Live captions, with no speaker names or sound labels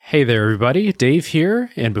Hey there, everybody. Dave here.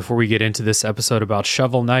 And before we get into this episode about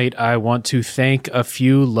Shovel Knight, I want to thank a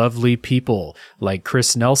few lovely people like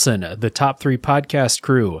Chris Nelson, the Top 3 Podcast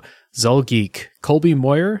crew, Zulgeek, Colby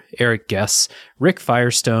Moyer, Eric Guess, Rick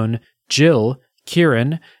Firestone, Jill,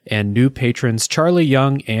 Kieran, and new patrons Charlie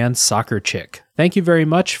Young and Soccer Chick. Thank you very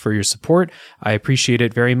much for your support. I appreciate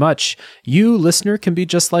it very much. You, listener, can be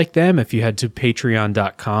just like them. If you head to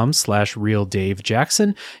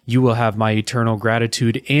patreon.com/realdavejackson, you will have my eternal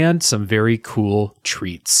gratitude and some very cool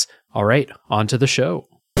treats. All right, on to the show.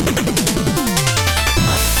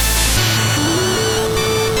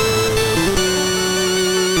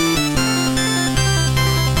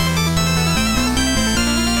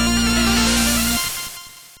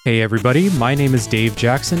 Hey everybody, my name is Dave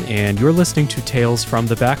Jackson, and you're listening to Tales from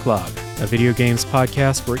the Backlog, a video games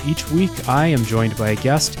podcast where each week I am joined by a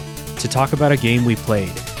guest to talk about a game we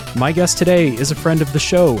played. My guest today is a friend of the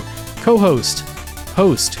show, co-host,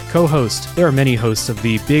 co-host. There are many hosts of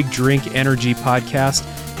the Big Drink Energy podcast,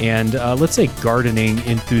 and let's say gardening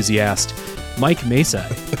enthusiast, Mike Mesa,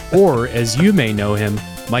 or as you may know him,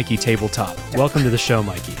 Mikey Tabletop. Welcome to the show,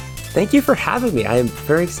 Mikey. Thank you for having me. I am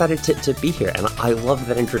very excited to be here, and I love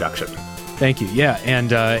that introduction. Thank you. Yeah,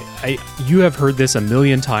 and you have heard this a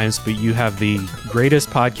million times, but you have the greatest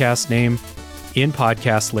podcast name in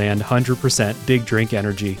podcast land, 100% Big Drink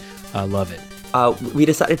Energy. I love it. We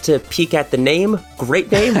decided to peek at the name. Great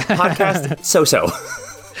name, podcast, so-so.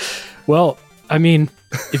 Well, I mean,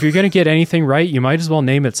 if you're going to get anything right, you might as well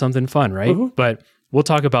name it something fun, right? Mm-hmm. But we'll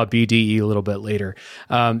talk about BDE a little bit later.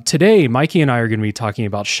 Today, Mikey and I are going to be talking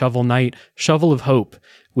about Shovel Knight, Shovel of Hope,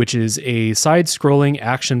 which is a side-scrolling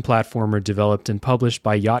action platformer developed and published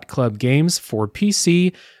by Yacht Club Games for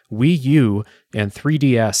PC, Wii U, and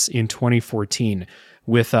 3DS in 2014,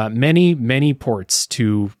 with many, many ports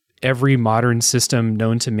to every modern system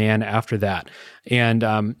known to man after that.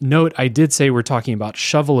 And note, I did say we're talking about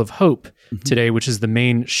Shovel of Hope today, which is the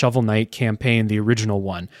main Shovel Knight campaign, the original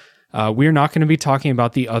one. We're not going to be talking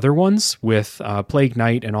about the other ones with Plague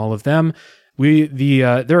Knight and all of them.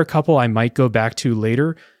 There are a couple I might go back to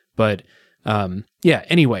later, but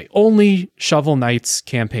anyway, only Shovel Knight's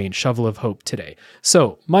campaign, Shovel of Hope today.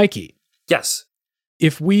 So, Mikey. Yes.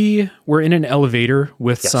 If we were in an elevator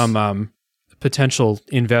with some potential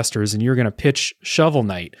investors and you're going to pitch Shovel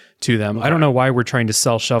Knight to them, I don't know why we're trying to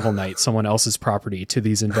sell Shovel Knight, someone else's property, to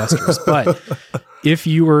these investors, but if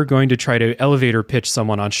you were going to try to elevator pitch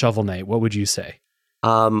someone on Shovel Knight, what would you say?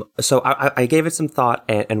 So I gave it some thought,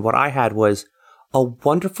 and what I had was a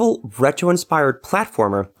wonderful retro-inspired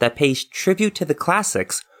platformer that pays tribute to the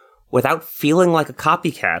classics without feeling like a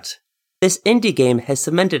copycat. This indie game has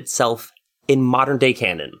cemented itself in modern-day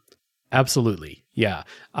canon. Absolutely. Yeah.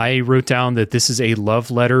 I wrote down that this is a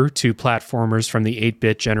love letter to platformers from the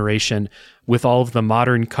 8-bit generation with all of the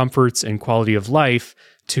modern comforts and quality of life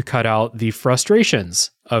to cut out the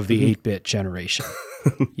frustrations of the 8-bit generation.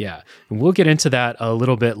 Yeah. And we'll get into that a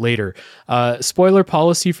little bit later. Spoiler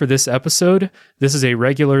policy for this episode. This is a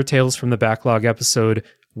regular Tales from the Backlog episode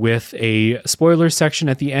with a spoiler section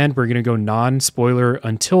at the end. We're going to go non-spoiler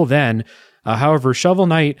until then. However, Shovel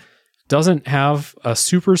Knight doesn't have a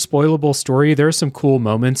super spoilable story. There are some cool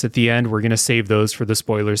moments at the end. We're going to save those for the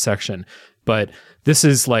spoiler section. But this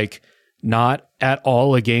is like not at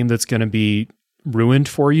all a game that's going to be ruined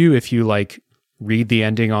for you if you like read the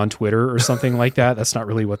ending on Twitter or something like that. That's not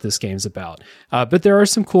really what this game's about. But there are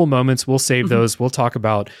some cool moments. We'll save those. We'll talk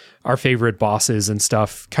about our favorite bosses and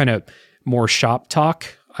stuff, kind of more shop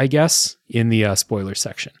talk, I guess, in the spoiler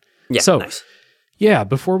section. Yeah, so, nice. Yeah,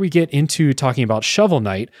 before we get into talking about Shovel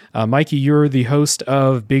Knight, Mikey, you're the host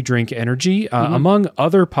of Big Drink Energy, among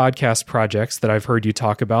other podcast projects that I've heard you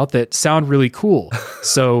talk about that sound really cool.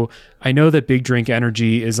 So I know that Big Drink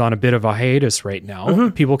Energy is on a bit of a hiatus right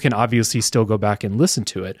now. People can obviously still go back and listen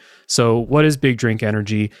to it. So what is Big Drink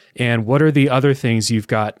Energy, and what are the other things you've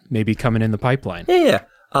got maybe coming in the pipeline?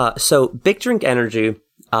 So Big Drink Energy,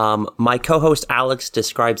 my co-host Alex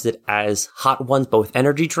describes it as hot ones, both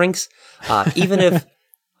energy drinks. Even if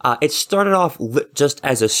it started off just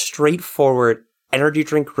as a straightforward energy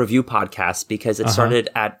drink review podcast, because it started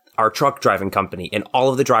at our truck driving company, and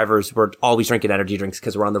all of the drivers were always drinking energy drinks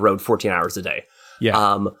because we're on the road 14 hours a day.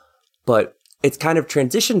 Yeah. But it's kind of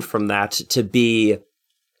transitioned from that to be,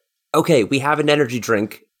 okay, we have an energy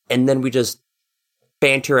drink, and then we just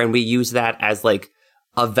banter and we use that as like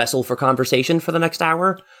a vessel for conversation for the next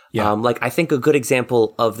hour. Yeah. I think a good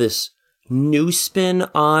example of this new spin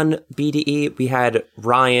on BDE, we had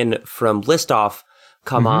Ryan from Listoff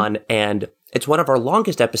come on, and it's one of our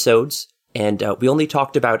longest episodes, and we only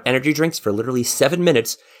talked about energy drinks for literally 7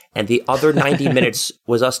 minutes, and the other 90 minutes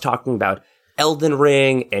was us talking about Elden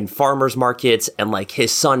Ring and farmers markets and like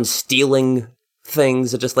his son stealing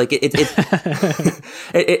things. Just like I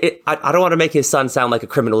don't want to make his son sound like a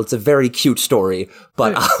criminal. It's a very cute story,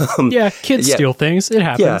 but kids steal things. It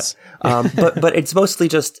happens. But it's mostly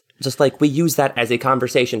just like we use that as a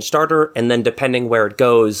conversation starter, and then depending where it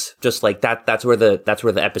goes, just like that's where the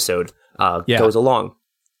episode goes along.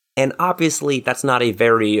 And obviously, that's not a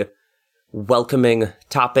very welcoming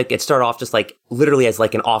topic. It started off just like literally as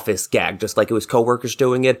like an office gag, just like it was coworkers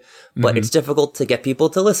doing it. But it's difficult to get people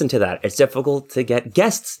to listen to that. It's difficult to get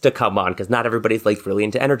guests to come on because not everybody's like really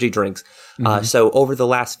into energy drinks. So over the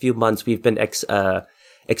last few months, we've been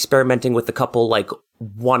experimenting with a couple like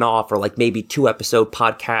one-off or like maybe 2-episode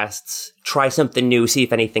podcasts, try something new, see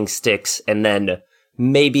if anything sticks, and then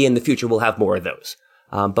maybe in the future we'll have more of those.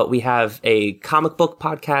 But we have a comic book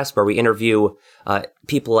podcast where we interview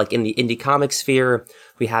people like in the indie comic sphere.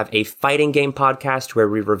 We have a fighting game podcast where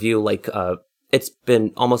we review like it's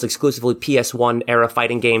been almost exclusively PS1 era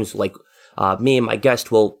fighting games. Like me and my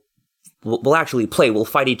guest will actually play. We'll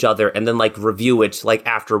fight each other and then like review it like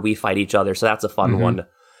after we fight each other. So that's a fun one.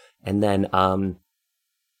 And then I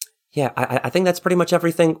think that's pretty much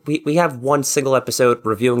everything. We have one single episode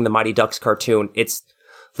reviewing the Mighty Ducks cartoon. It's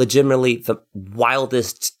legitimately the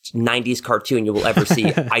wildest 90s cartoon you will ever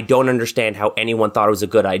see. I don't understand how anyone thought it was a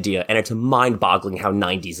good idea, and it's mind-boggling how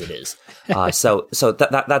 90s it is. So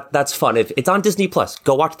that's fun. If it's on Disney Plus,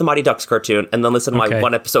 go watch the Mighty Ducks cartoon and then listen to my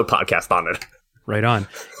one-episode podcast on it. Right on.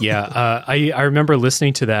 Yeah, I remember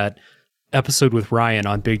listening to that episode with Ryan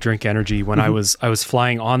on Big Drink Energy when I was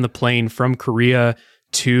flying on the plane from Korea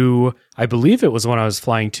to, I believe it was when I was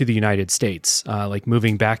flying to the United States, like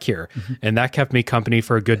moving back here. And that kept me company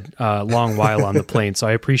for a good long while on the plane. So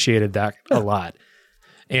I appreciated that a lot.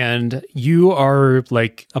 And you are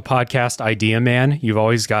like a podcast idea man. You've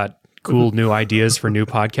always got cool new ideas for new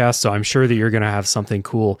podcasts. So I'm sure that you're going to have something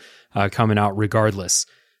cool coming out regardless.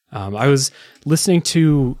 I was listening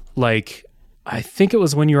to like, I think it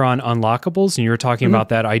was when you were on Unlockables and you were talking about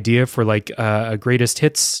that idea for like a greatest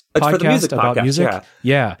hits podcast about music.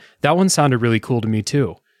 Yeah. That one sounded really cool to me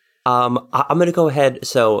too. I'm going to go ahead.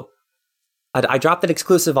 So I dropped an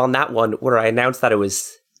exclusive on that one where I announced that it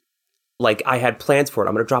was like I had plans for it.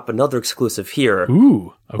 I'm going to drop another exclusive here.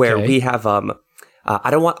 Ooh, okay. Where we have I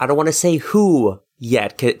don't want to say who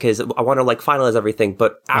yet because I want to like finalize everything.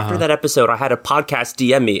 But after that episode, I had a podcast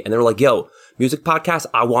DM me and they were like, "Yo, music podcast,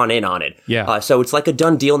 I want in on it." Yeah. So it's like a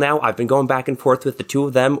done deal now. I've been going back and forth with the two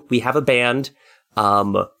of them. We have a band.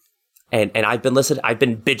 And I've been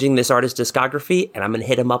binging this artist's discography, and I'm going to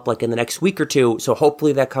hit him up like in the next week or two. So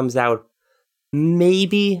hopefully that comes out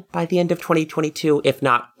maybe by the end of 2022, if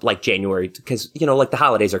not like January, because, you know, like the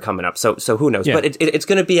holidays are coming up. So who knows? Yeah. But it's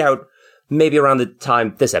going to be out maybe around the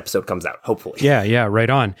time this episode comes out, hopefully. Yeah, right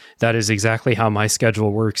on. That is exactly how my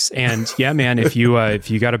schedule works. And yeah, man, if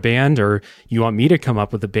you got a band or you want me to come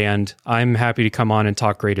up with a band, I'm happy to come on and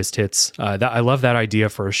talk greatest hits. I love that idea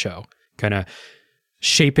for a show, kind of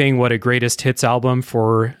shaping what a greatest hits album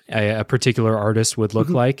for a particular artist would look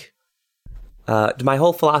like. My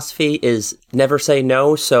whole philosophy is never say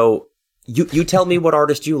no. So you tell me what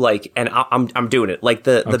artist you like, and I'm doing it. Like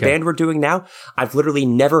the band we're doing now, I've literally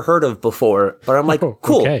never heard of before, but I'm like,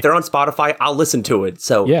 cool. Okay. They're on Spotify. I'll listen to it.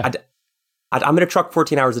 So yeah. I'm going to truck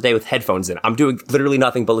 14 hours a day with headphones in. I'm doing literally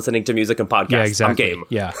nothing but listening to music and podcasts. Yeah, exactly. I'm game.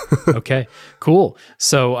 Yeah. Okay, cool.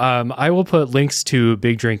 So I will put links to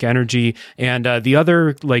Big Drink Energy and the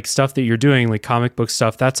other like stuff that you're doing, like comic book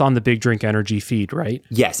stuff, that's on the Big Drink Energy feed, right?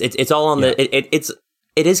 Yes, it's all on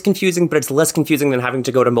it is confusing, but it's less confusing than having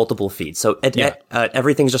to go to multiple feeds. So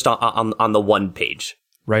everything's just on the one page.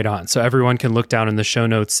 Right on. So everyone can look down in the show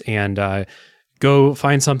notes and go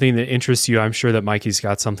find something that interests you. I'm sure that Mikey's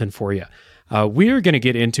got something for you. We are going to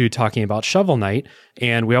get into talking about Shovel Knight,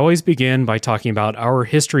 and we always begin by talking about our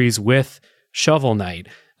histories with Shovel Knight.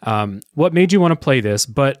 What made you want to play this?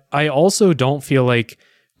 But I also don't feel like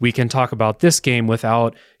we can talk about this game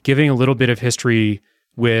without giving a little bit of history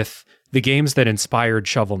with the games that inspired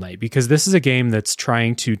Shovel Knight, because this is a game that's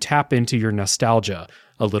trying to tap into your nostalgia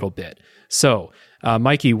a little bit. So,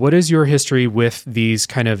 Mikey, what is your history with these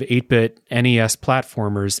kind of 8-bit NES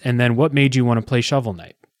platformers, and then what made you want to play Shovel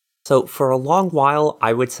Knight? So for a long while,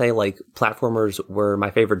 I would say like platformers were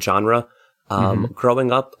my favorite genre.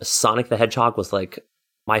 Growing up, Sonic the Hedgehog was like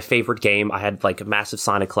my favorite game. I had like a massive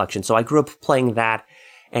Sonic collection. So I grew up playing that.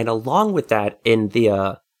 And along with that, in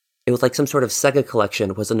the, it was like some sort of Sega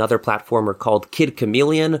collection was another platformer called Kid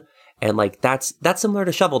Chameleon. And like, that's similar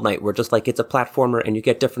to Shovel Knight, where just like it's a platformer and you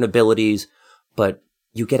get different abilities, but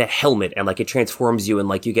you get a helmet and like it transforms you and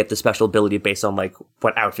like you get the special ability based on like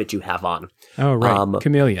what outfit you have on. Oh, right.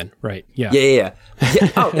 Chameleon. Right. Yeah. Yeah.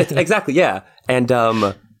 Oh, exactly. Yeah. And,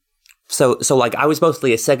 so like I was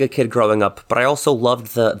mostly a Sega kid growing up, but I also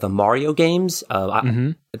loved the Mario games.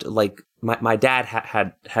 Like my dad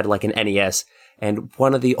had like an NES, and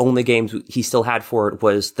one of the only games he still had for it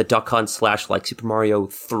was the Duck Hunt / like Super Mario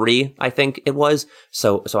 3, I think it was.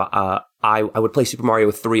 So I would play Super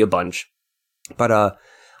Mario 3 a bunch. But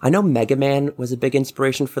I know Mega Man was a big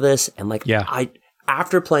inspiration for this, and like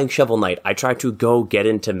after playing Shovel Knight, I tried to go get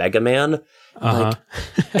into Mega Man. Like,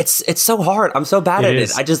 it's so hard. I'm so bad at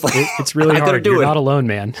it. I just like it's really hard. You're not alone,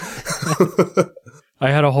 man. I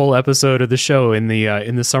had a whole episode of the show in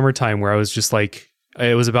the summertime where I was just like,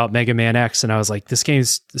 it was about Mega Man X, and I was like, this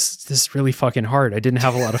is really fucking hard. I didn't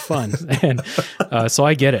have a lot of fun, and so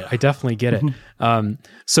I get it. I definitely get it.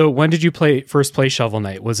 So when did you first play Shovel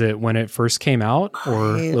Knight? Was it when it first came out,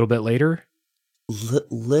 or a little bit later?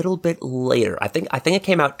 Little bit later. I think it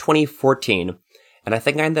came out 2014, and I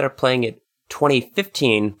think I ended up playing it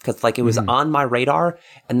 2015 because like it was on my radar,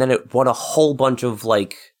 and then it won a whole bunch of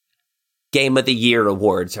like Game of the Year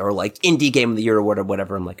awards or like Indie Game of the Year award or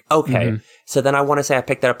whatever. I'm like, okay. So then I want to say I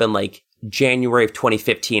picked that up in like January of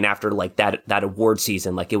 2015 after like that award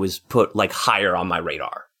season. Like it was put like higher on my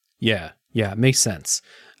radar. Yeah. Makes sense.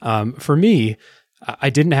 For me, I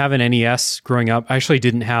didn't have an NES growing up. I actually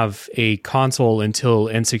didn't have a console until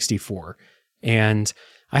N64. And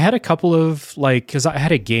I had a couple of like, cause I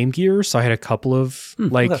had a Game Gear. So I had a couple of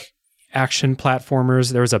action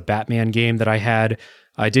platformers. There was a Batman game that I had.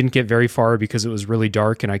 I didn't get very far because it was really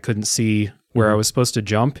dark and I couldn't see where I was supposed to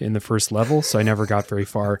jump in the first level, so I never got very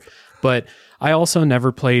far. But I also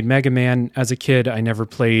never played Mega Man as a kid. I never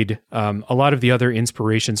played a lot of the other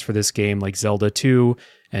inspirations for this game, like Zelda 2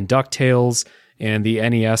 and DuckTales and the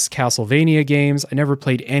NES Castlevania games. I never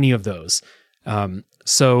played any of those.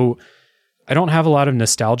 So I don't have a lot of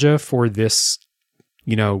nostalgia for this,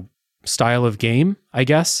 style of game, I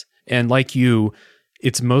guess. And like you,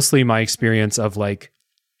 it's mostly my experience of like,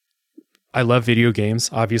 I love video games,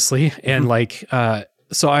 obviously. And like,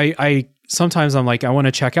 so I sometimes I'm like, I want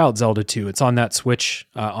to check out Zelda 2. It's on that Switch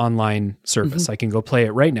online service. I can go play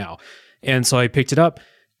it right now. And so I picked it up,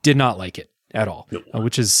 did not like it at all,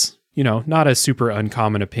 which is, not a super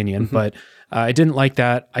uncommon opinion, but I didn't like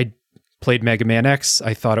that. I played Mega Man X.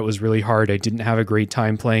 I thought it was really hard. I didn't have a great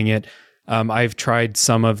time playing it. I've tried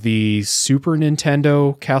some of the Super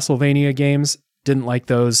Nintendo Castlevania games. Didn't like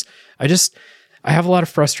those. I have a lot of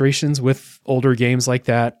frustrations with older games like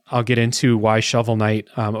that. I'll get into why Shovel Knight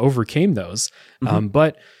overcame those.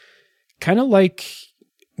 But kind of like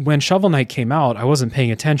when Shovel Knight came out, I wasn't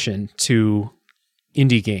paying attention to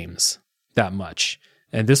indie games that much.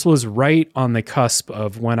 And this was right on the cusp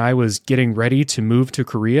of when I was getting ready to move to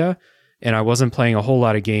Korea, and I wasn't playing a whole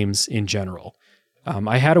lot of games in general.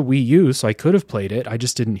 I had a Wii U, so I could have played it. I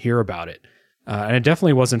just didn't hear about it. And I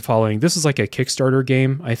definitely wasn't following. This is like a Kickstarter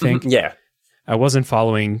game, I think. Yeah. I wasn't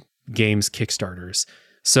following games Kickstarters.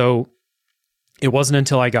 So it wasn't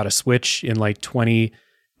until I got a Switch in like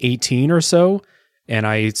 2018 or so, and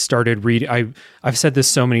I started reading. I've said this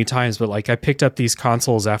so many times, but like I picked up these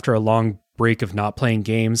consoles after a long break of not playing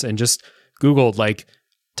games and just Googled like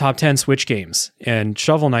top 10 Switch games, and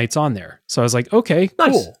Shovel Knight's on there. So I was like, okay,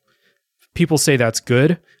 cool. People say that's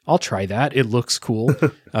good. I'll try that. It looks cool.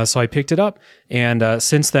 So I picked it up, and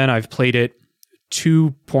since then I've played it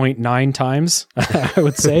 2.9 times, I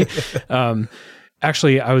would say.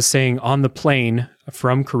 Actually, I was saying on the plane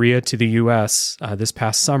from Korea to the US this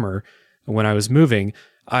past summer, when I was moving,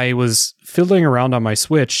 I was fiddling around on my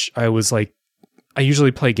Switch. I was like, I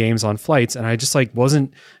usually play games on flights, and I just like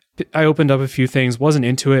I opened up a few things, wasn't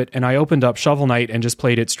into it, and I opened up Shovel Knight and just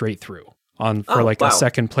played it straight through a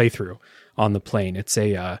second playthrough on the plane. It's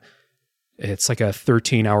like a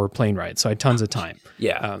 13-hour plane ride, so I had tons of time.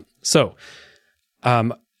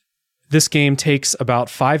 This game takes about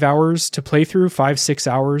 5 hours to play through, 5-6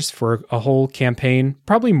 hours for a whole campaign.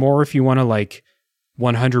 Probably more if you want to like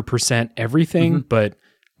 100% everything, but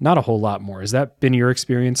not a whole lot more. Has that been your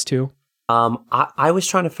experience too? I was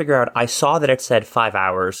trying to figure out, I saw that it said 5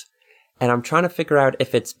 hours, and I'm trying to figure out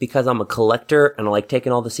if it's because I'm a collector and I like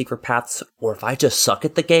taking all the secret paths, or if I just suck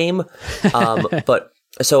at the game. But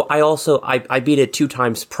so I beat it 2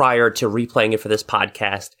 times prior to replaying it for this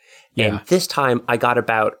podcast. And this time I got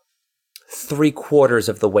about 3/4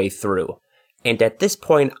 of the way through. And at this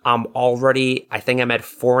point, I'm I think I'm at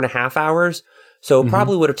 4.5 hours. So it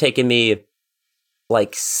probably would have taken me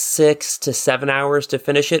like 6 to 7 hours to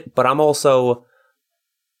finish it. But I'm also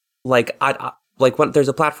like, like when there's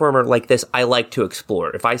a platformer like this, I like to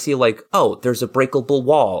explore. If I see like, oh, there's a breakable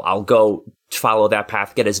wall, I'll go follow that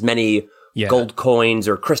path, get as many gold coins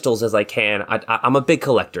or crystals as I can. I'm a big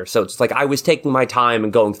collector. So it's like I was taking my time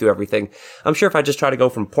and going through everything. I'm sure if I just try to go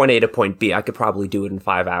from point A to point B, I could probably do it in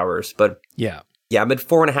 5 hours. But yeah, I'm at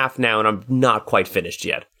 4.5 now and I'm not quite finished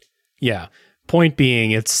yet. Yeah. Point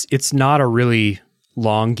being, it's not a really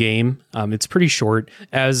long game. It's pretty short,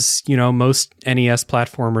 as you know, most NES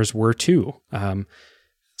platformers were too.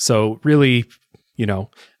 So really, you know,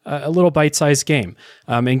 a little bite-sized game.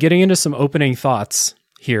 And getting into some opening thoughts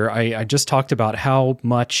here, I just talked about how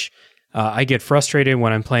much I get frustrated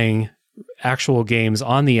when I'm playing actual games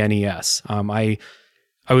on the NES. I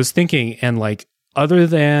was thinking, and like, other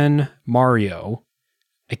than Mario,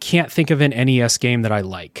 I can't think of an NES game that I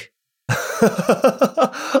like.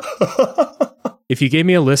 If you gave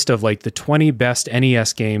me a list of like the 20 best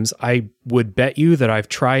NES games, I would bet you that I've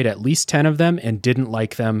tried at least 10 of them and didn't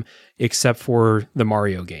like them except for the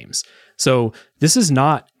Mario games. So this is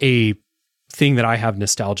not a thing that I have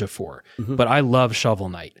nostalgia for, but I love Shovel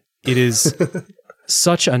Knight. It is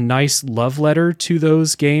such a nice love letter to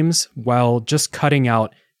those games while just cutting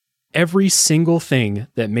out every single thing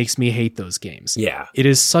that makes me hate those games. Yeah. It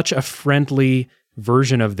is such a friendly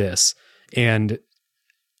version of this. And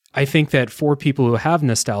I think that for people who have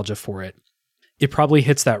nostalgia for it, it probably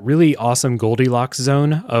hits that really awesome Goldilocks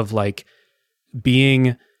zone of like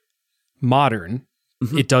being modern.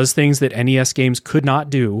 It does things that NES games could not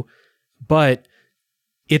do, but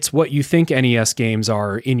it's what you think NES games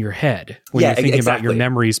are in your head when you're thinking about your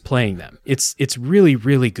memories playing them. It's really,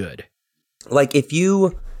 really good. Like if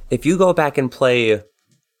you go back and play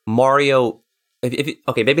Mario,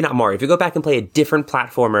 okay, maybe not Mario. If you go back and play a different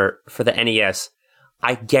platformer for the NES,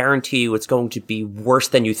 I guarantee you it's going to be worse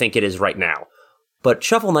than you think it is right now. But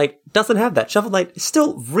Shovel Knight doesn't have that. Shovel Knight is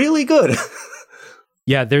still really good.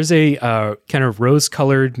 Yeah, there's a kind of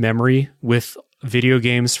rose-colored memory with video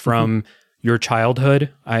games from your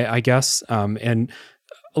childhood, I guess. And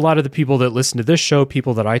a lot of the people that listen to this show,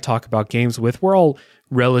 people that I talk about games with, we're all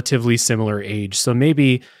relatively similar age. So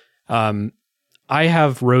maybe I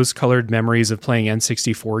have rose-colored memories of playing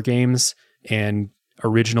N64 games and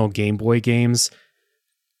original Game Boy games.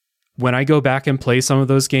 When I go back and play some of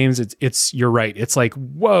those games, it's you're right. It's like,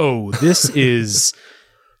 whoa, this is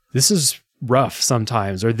rough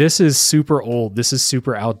sometimes, or this is super old. This is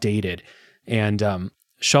super outdated. And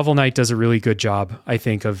Shovel Knight does a really good job, I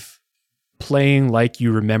think, of playing like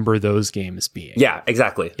you remember those games being. Yeah,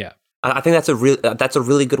 exactly. Yeah. I think that's a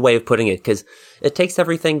really good way of putting it, because it takes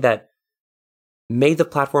everything that made the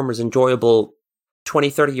platformers enjoyable 20,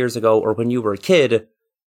 30 years ago or when you were a kid,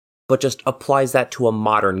 but just applies that to a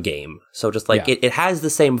modern game. So just like it has the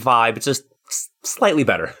same vibe, it's just slightly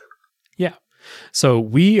better. Yeah. So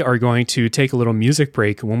we are going to take a little music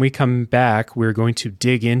break. When we come back, we're going to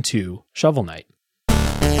dig into Shovel Knight.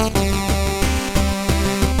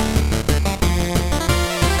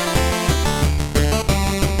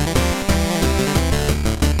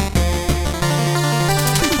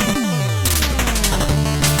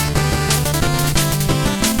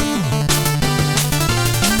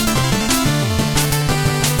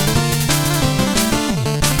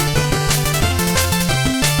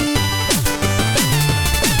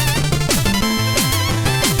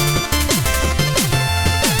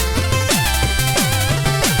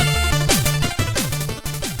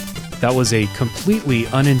 That was a completely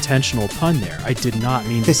unintentional pun there. I did not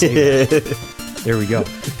mean to say that. There we go.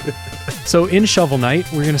 So in Shovel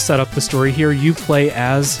Knight, we're going to set up the story here. You play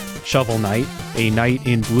as Shovel Knight, a knight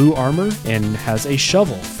in blue armor, and has a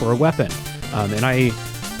shovel for a weapon. And I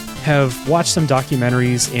have watched some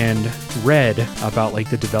documentaries and read about like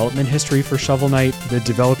the development history for Shovel Knight. The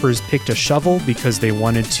developers picked a shovel because they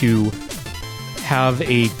wanted to have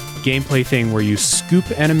a gameplay thing where you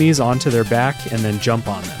scoop enemies onto their back and then jump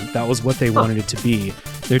on them. That was what they wanted it to be.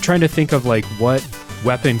 They're trying to think of like, what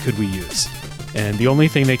weapon could we use? And the only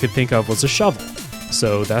thing they could think of was a shovel.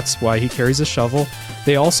 So that's why he carries a shovel.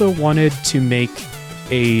 They also wanted to make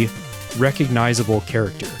a recognizable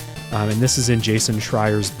character. And this is in Jason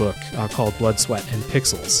Schreier's book called Blood, Sweat, and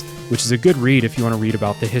Pixels, which is a good read if you want to read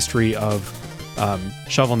about the history of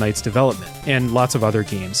Shovel Knight's development and lots of other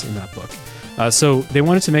games in that book. So they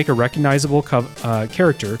wanted to make a recognizable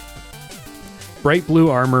character, bright blue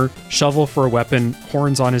armor, shovel for a weapon,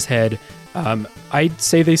 horns on his head. I'd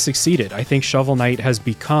say they succeeded. I think Shovel Knight has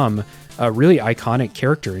become a really iconic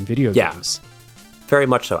character in video games. Very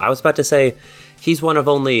much so. I was about to say he's one of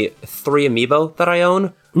only 3 amiibo that I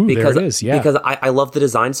own. Ooh, because, there it is, yeah. Because I love the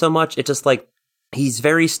design so much. It's just like, he's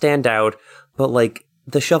very standout, but like,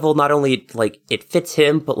 the shovel not only like it fits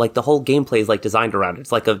him, but like the whole gameplay is like designed around it.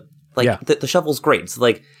 It's like the shovel's great. It's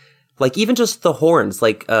like even just the horns.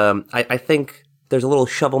 Like I think there's a little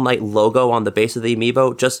Shovel Knight logo on the base of the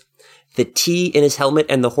amiibo. Just the T in his helmet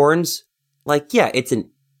and the horns. Like it's an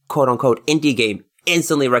quote unquote indie game,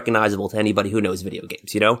 instantly recognizable to anybody who knows video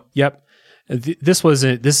games. You know? Yep. This is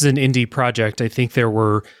an indie project. I think there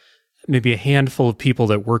were maybe a handful of people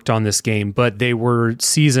that worked on this game, but they were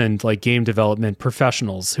seasoned like game development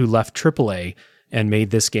professionals who left AAA and made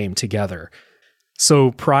this game together.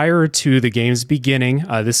 So prior to the game's beginning,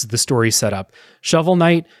 this is the story setup. Shovel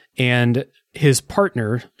Knight and his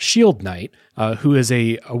partner, Shield Knight, who is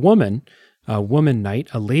a woman knight,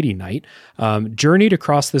 a lady knight, journeyed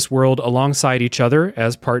across this world alongside each other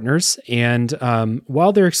as partners. And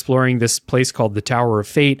while they're exploring this place called the Tower of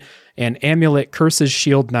Fate, an amulet curses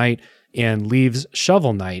Shield Knight and leaves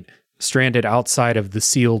Shovel Knight stranded outside of the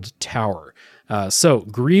sealed tower. So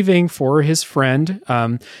grieving for his friend,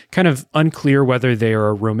 kind of unclear whether they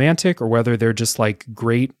are romantic or whether they're just like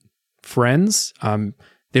great friends.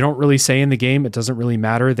 They don't really say in the game. It doesn't really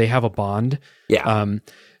matter. They have a bond. Yeah.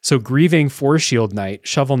 So grieving for Shield Knight,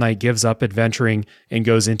 Shovel Knight gives up adventuring and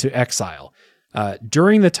goes into exile.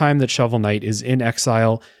 During the time that Shovel Knight is in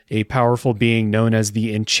exile, a powerful being known as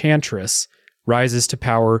the Enchantress rises to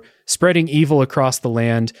power, spreading evil across the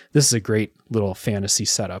land. This is a great little fantasy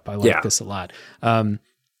setup. I like this a lot.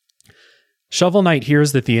 Shovel Knight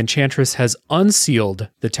hears that the Enchantress has unsealed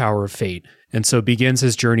the Tower of Fate, and so begins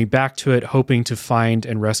his journey back to it, hoping to find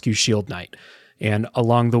and rescue Shield Knight. And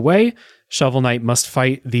along the way, Shovel Knight must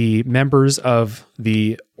fight the members of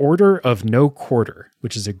the Order of No Quarter,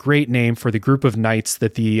 which is a great name for the group of knights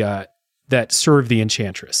that that serve the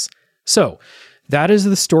Enchantress. So that is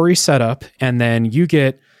the story setup, and then you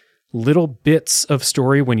get little bits of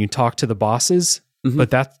story when you talk to the bosses, but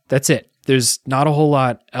that's it. There's not a whole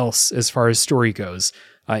lot else as far as story goes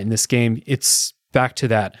in this game. It's back to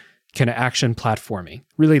that kind of action platforming,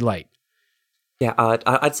 really light. Yeah,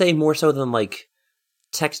 I'd say more so than like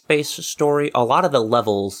text-based story. A lot of the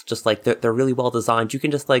levels, just like they're really well designed. You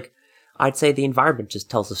can just like, I'd say the environment just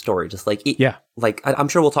tells the story. Just like like I'm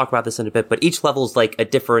sure we'll talk about this in a bit, but each level is like a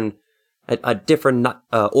different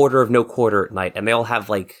Order of No Quarter knight, and they all have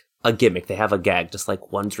like a gimmick. They have a gag. Just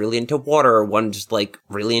like one's really into water, one's just like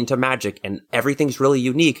really into magic, and everything's really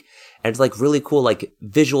unique. And it's like really cool, like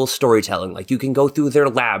visual storytelling. Like you can go through their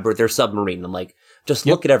lab or their submarine and like just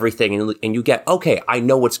look at everything, and you get, okay, I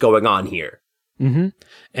know what's going on here. Mm-hmm.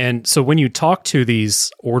 And so when you talk to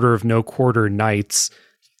these Order of No Quarter knights,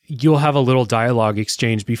 you'll have a little dialogue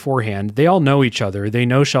exchange beforehand. They all know each other. They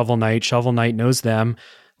know Shovel Knight. Shovel Knight knows them.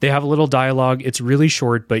 They have a little dialogue. It's really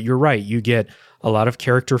short, but you're right. You get a lot of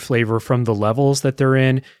character flavor from the levels that they're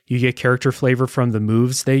in. You get character flavor from the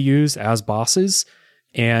moves they use as bosses,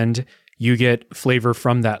 and you get flavor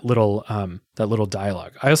from that little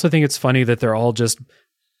dialogue. I also think it's funny that they're all just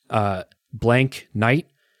blank knight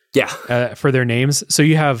for their names. So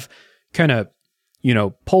you have kind of,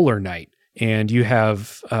 Polar Knight, and you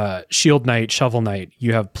have Shield Knight, Shovel Knight,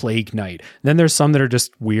 you have Plague Knight. Then there's some that are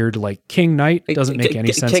just weird, like King Knight. Doesn't make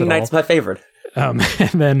any sense at all. King Knight's my favorite. And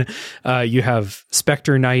then you have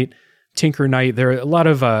Spectre Knight, Tinker Knight. There are a lot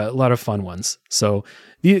of fun ones. So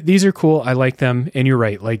these are cool. I like them. And you're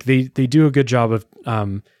right. Like they do a good job of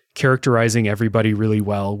characterizing everybody really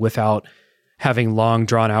well without having long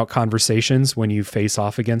drawn out conversations when you face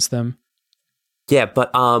off against them. Yeah,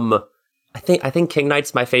 but I think King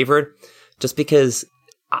Knight's my favorite, just because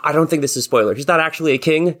I don't think this is a spoiler. He's not actually a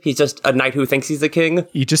king. He's just a knight who thinks he's a king.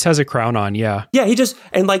 He just has a crown on, yeah. Yeah,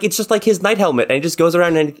 it's just like his knight helmet, and he just goes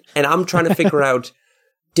around and I'm trying to figure out,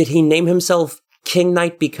 did he name himself King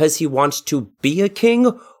Knight because he wants to be a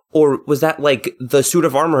king? Or was that like the suit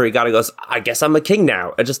of armor he got and goes, I guess I'm a king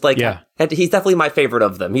now? And just like, and he's definitely my favorite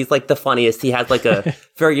of them. He's like the funniest. He has like a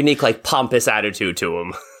very unique, like pompous attitude to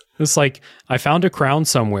him. It's like, I found a crown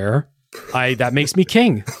somewhere. That makes me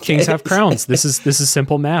king. Kings have crowns. This is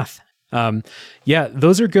simple math.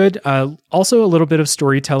 Those are good. Also a little bit of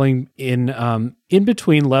storytelling in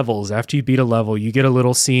between levels. After you beat a level, you get a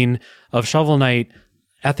little scene of Shovel Knight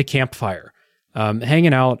at the campfire,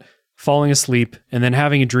 hanging out, falling asleep, and then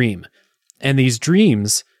having a dream. And these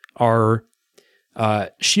dreams are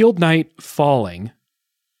Shield Knight falling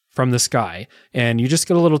from the sky, and you just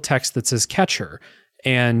get a little text that says catch her.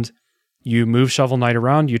 And you move Shovel Knight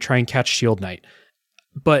around, you try and catch Shield Knight.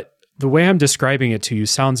 But the way I'm describing it to you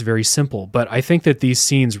sounds very simple, but I think that these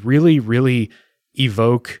scenes really, really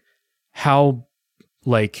evoke how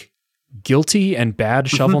like guilty and bad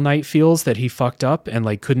Shovel Knight feels that he fucked up and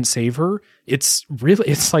like couldn't save her. It's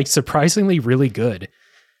like surprisingly really good.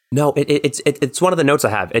 No, it's one of the notes I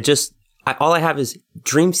have. All I have is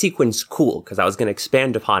dream sequence cool, because I was going to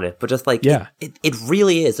expand upon it, but just like, it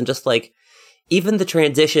really is. And just like, even the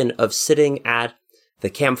transition of sitting at the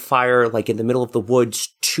campfire, like in the middle of the woods,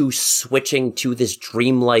 to switching to this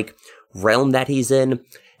dreamlike realm that he's in.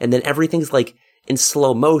 And then everything's like in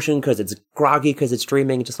slow motion because it's groggy, because it's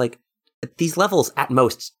dreaming. Just like, these levels at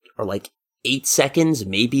most are like 8 seconds,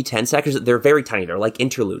 maybe 10 seconds. They're very tiny. They're like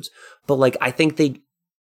interludes. But like, I think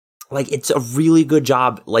it's a really good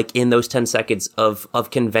job, like in those 10 seconds of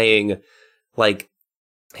conveying like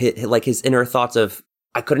his inner thoughts of,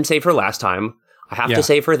 I couldn't save her last time. I have to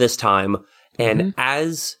save her this time. And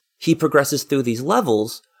as he progresses through these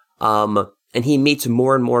levels, and he meets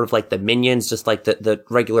more and more of like the minions, just like the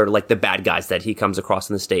regular, like the bad guys that he comes across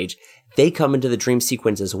on the stage, they come into the dream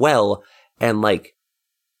sequence as well. And like,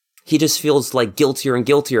 he just feels like guiltier and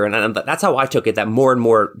guiltier. And that's how I took it, that more and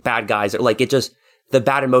more bad guys are like, the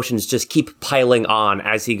bad emotions just keep piling on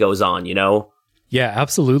as he goes on, you know? Yeah,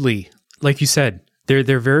 absolutely. Like you said,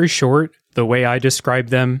 they're very short. The way I describe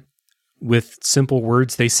them with simple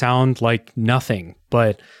words, they sound like nothing,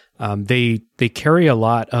 but they carry a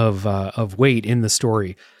lot of weight in the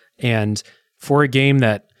story. And for a game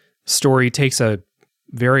that story takes a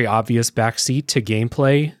very obvious backseat to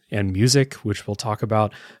gameplay and music, which we'll talk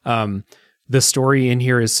about, the story in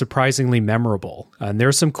here is surprisingly memorable. And there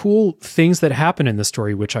are some cool things that happen in the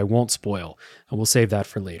story, which I won't spoil, and we'll save that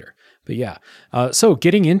for later. But yeah, so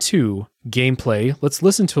getting into gameplay, let's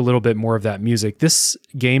listen to a little bit more of that music. This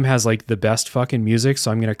game has like the best fucking music,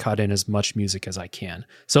 so I'm going to cut in as much music as I can.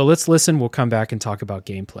 So let's listen. We'll come back and talk about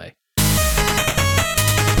gameplay.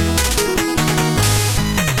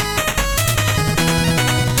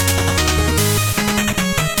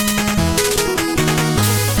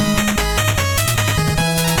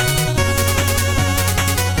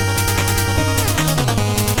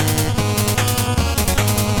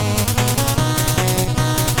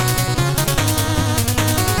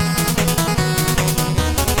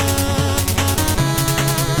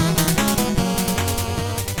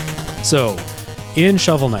 So, in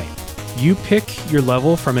Shovel Knight, you pick your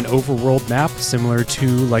level from an overworld map similar to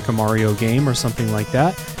like a Mario game or something like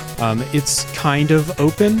that. It's kind of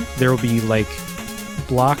open. There will be like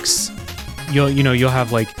blocks. You'll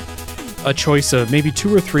have like a choice of maybe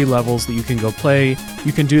 2 or 3 levels that you can go play.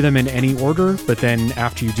 You can do them in any order, but then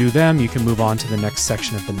after you do them, you can move on to the next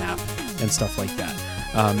section of the map and stuff like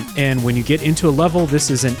that. And when you get into a level,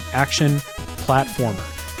 this is an action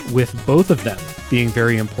platformer, with both of them being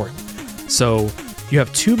very important. So you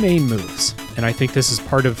have 2 main moves, and I think this is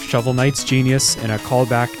part of Shovel Knight's genius and a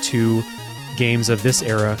callback to games of this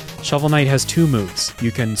era. Shovel Knight has 2 moves.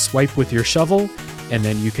 You can swipe with your shovel, and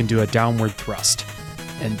then you can do a downward thrust.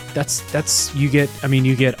 And you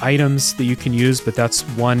get items that you can use, but that's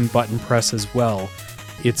one button press as well.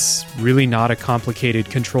 It's really not a complicated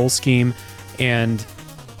control scheme, and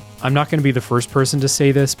I'm not going to be the first person to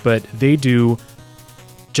say this, but they do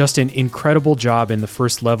just an incredible job in the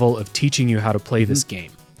first level of teaching you how to play this game.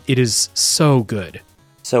 It is so good.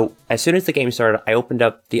 So as soon as the game started, I opened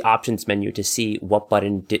up the options menu to see what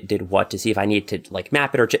button did what, to see if I need to like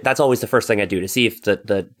map it, or that's always the first thing I do, to see if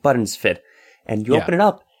the buttons fit. And you open it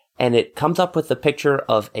up, and it comes up with a picture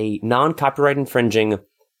of a non-copyright infringing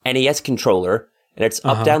NES controller, and it's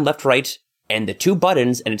up, down, left, right, and the 2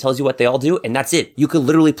 buttons, and it tells you what they all do, and that's it. You could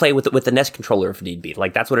literally play with the NES controller if need be.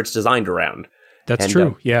 Like, that's what it's designed around. That's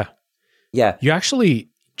true, yeah. Yeah. You actually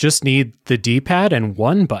just need the D-pad and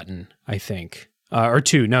 1 button, I think. Or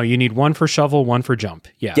 2. No, you need 1 for shovel, 1 for jump.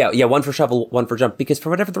 Yeah. Yeah, 1 for shovel, 1 for jump. Because for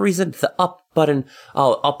whatever the reason, the up button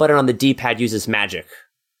on the D-pad uses magic.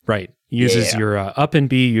 Right. Uses your up and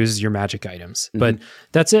B uses your magic items. But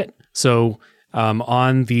that's it. So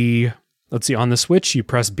on the Switch, you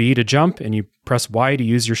press B to jump, and you press Y to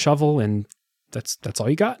use your shovel, and that's all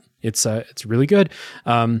you got. It's really good.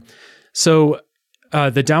 So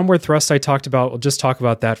the downward thrust I talked about, we'll just talk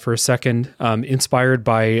about that for a second. Inspired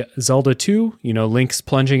by Zelda 2, Link's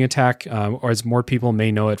plunging attack, or as more people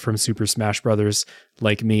may know it from Super Smash Brothers,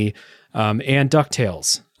 like me, and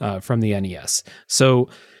DuckTales from the NES. So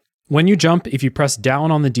when you jump, if you press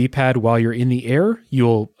down on the D-pad while you're in the air,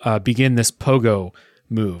 you'll begin this pogo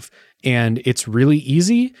move. And it's really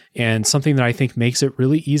easy, and something that I think makes it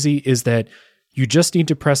really easy is that you just need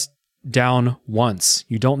to press down once.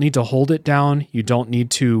 You don't need to hold it down. You don't need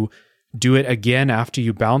to do it again after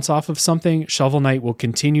you bounce off of something. Shovel Knight will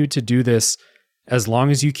continue to do this as long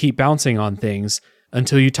as you keep bouncing on things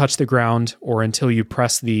until you touch the ground or until you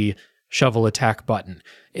press the shovel attack button.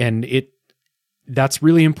 And that's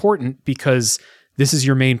really important because this is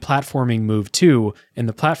your main platforming move too, and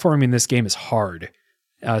the platforming in this game is hard.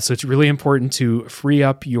 So it's really important to free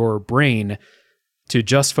up your brain to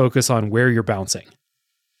just focus on where you're bouncing.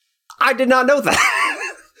 I did not know that.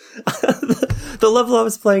 The level I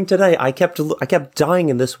was playing today, I kept dying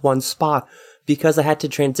in this one spot because I had to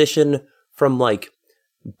transition from like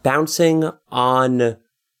bouncing on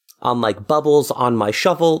like bubbles on my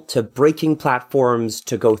shovel to breaking platforms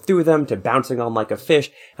to go through them to bouncing on like a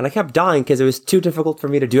fish. And I kept dying because it was too difficult for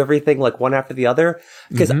me to do everything like one after the other.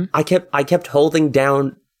 Because I kept holding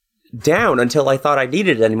down until I thought I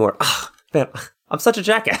needed it anymore. Ah, man, I'm such a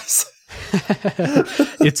jackass.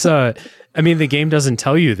 It's I mean, the game doesn't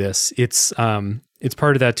tell you this. It's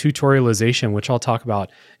part of that tutorialization, which I'll talk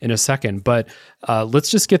about in a second. But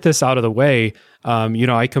let's just get this out of the way.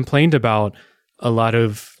 I complained about a lot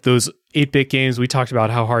of those 8-bit games. We talked about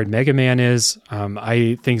how hard Mega Man is.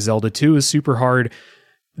 I think Zelda 2 is super hard.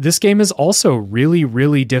 This game is also really,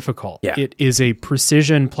 really difficult. Yeah. It is a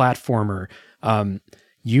precision platformer.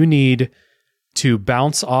 You need to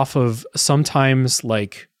bounce off of sometimes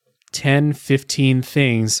like 10, 15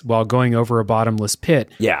 things while going over a bottomless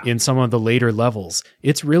pit in some of the later levels.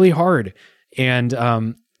 It's really hard. And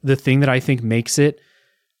the thing that I think makes it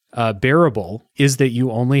bearable is that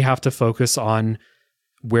you only have to focus on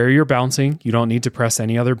where you're bouncing. You don't need to press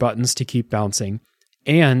any other buttons to keep bouncing,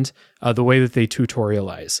 and the way that they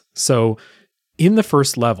tutorialize. So in the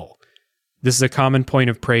first level, this is a common point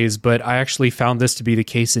of praise, but I actually found this to be the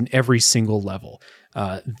case in every single level.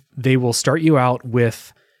 They will start you out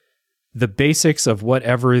with the basics of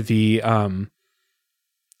whatever the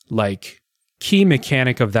key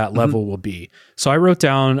mechanic of that level will be. So I wrote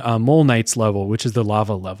down Mole Knight's level, which is the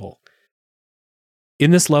lava level.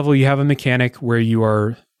 In this level, you have a mechanic where you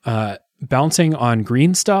are bouncing on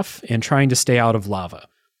green stuff and trying to stay out of lava.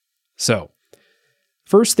 So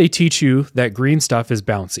first they teach you that green stuff is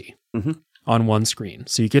bouncy on one screen.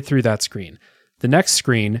 So you get through that screen. The next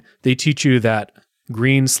screen, they teach you that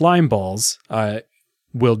green slime balls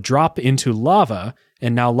will drop into lava,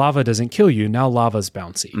 and now lava doesn't kill you. Now lava's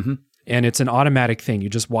bouncy. And it's an automatic thing. You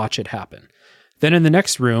just watch it happen. Then in the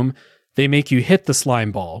next room, they make you hit the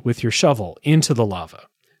slime ball with your shovel into the lava,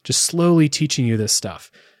 just slowly teaching you this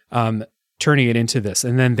stuff, turning it into this.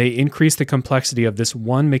 And then they increase the complexity of this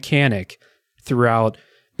one mechanic throughout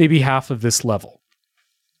maybe half of this level.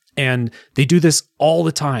 And they do this all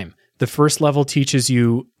the time. The first level teaches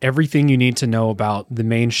you everything you need to know about the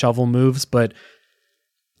main shovel moves, but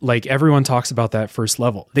like everyone talks about that first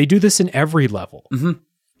level. They do this in every level.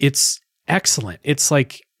 It's excellent. It's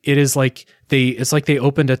like they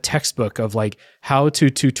opened a textbook of like how to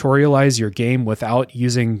tutorialize your game without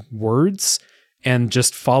using words and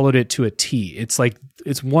just followed it to a T.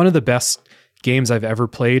 It's one of the best games I've ever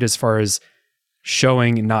played as far as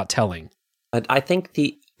showing and not telling. I think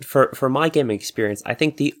for my gaming experience, I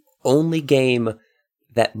think the only game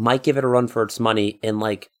that might give it a run for its money and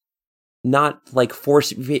like not like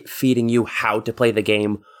force feeding you how to play the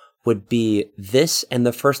game would be this and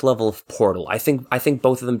the first level of Portal. I think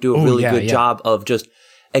both of them do a really good job of just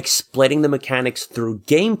explaining the mechanics through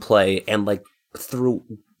gameplay and like through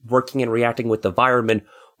working and reacting with the environment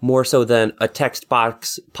more so than a text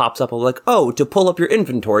box pops up of like, oh, to pull up your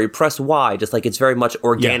inventory, press Y. Just like it's very much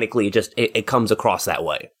organically, just it comes across that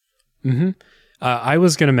way. I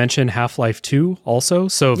was going to mention Half-Life 2 also.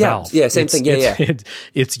 So Valve. Yeah, same thing.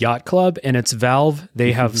 It's Yacht Club and it's Valve.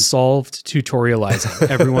 They have solved tutorializing.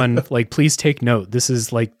 Everyone, like, please take note. This is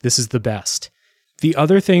the best. The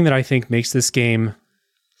other thing that I think makes this game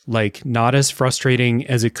like not as frustrating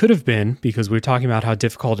as it could have been, because we're talking about how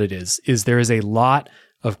difficult it is there is a lot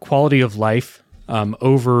of quality of life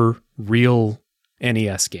over real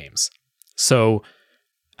NES games. So,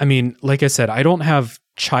 I mean, like I said, I don't have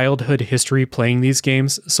childhood history playing these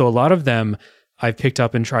games, so a lot of them I've picked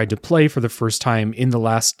up and tried to play for the first time in the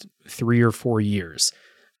last 3 or 4 years.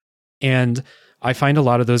 And I find a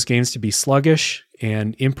lot of those games to be sluggish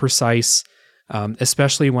and imprecise,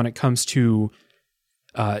 especially when it comes to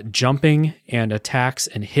jumping and attacks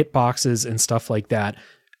and hitboxes and stuff like that.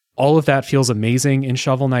 All of that feels amazing in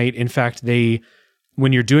Shovel Knight. In fact,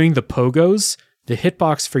 when you're doing the pogos, the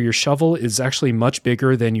hitbox for your shovel is actually much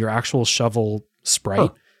bigger than your actual shovel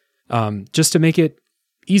sprite, just to make it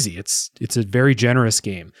easy. It's a very generous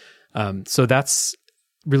game. So that's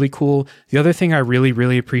really cool. The other thing I really,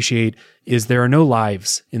 really appreciate is there are no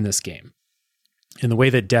lives in this game. In the way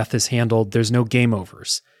that death is handled, there's no game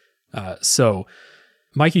overs. So,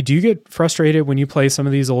 Mikey, do you get frustrated when you play some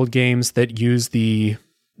of these old games that use the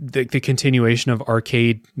continuation of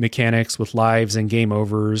arcade mechanics with lives and game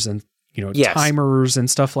overs and timers and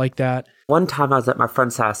stuff like that? One time I was at my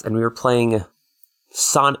friend's house and we were playing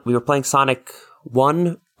Sonic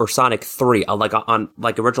 1 or Sonic 3, on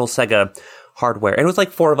original Sega hardware. And it was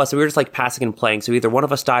like 4 of us, and we were just like passing and playing. So either one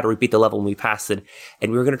of us died or we beat the level and we passed it.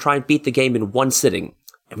 And we were going to try and beat the game in one sitting.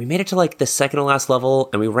 And we made it to like the second to last level,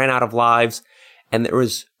 and we ran out of lives, and there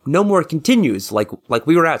was no more continues like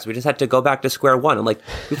we were at. So we just had to go back to square one. And like,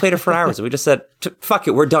 we played it for hours, and we just said, fuck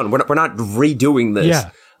it, we're done. We're not redoing this. Yeah.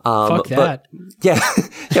 Fuck that. Yeah,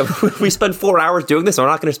 we spend 4 hours doing this. So we're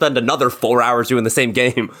not going to spend another 4 hours doing the same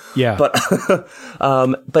game. Yeah. But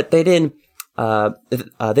they didn't have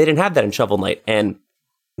that in Shovel Knight. And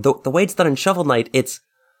the way it's done in Shovel Knight, it's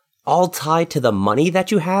all tied to the money that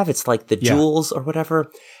you have. It's like the jewels or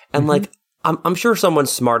whatever. And like, I'm sure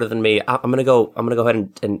someone's smarter than me. I'm gonna go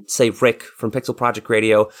ahead and say Rick from Pixel Project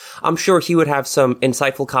Radio. I'm sure he would have some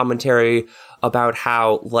insightful commentary about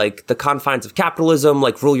how like the confines of capitalism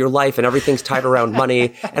like rule your life and everything's tied around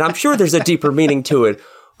money. And I'm sure there's a deeper meaning to it.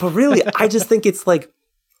 But really, I just think it's like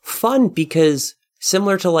fun because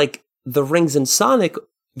similar to like the rings in Sonic,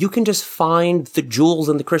 you can just find the jewels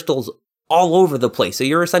and the crystals all over the place. So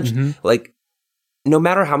you're essentially like, no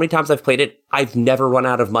matter how many times I've played it, I've never run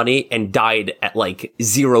out of money and died at like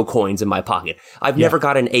 0 coins in my pocket. I've never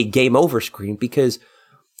gotten a game over screen because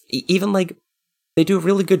even like they do a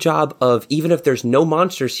really good job of, even if there's no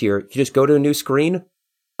monsters here, you just go to a new screen.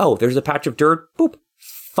 Oh, there's a patch of dirt. Boop,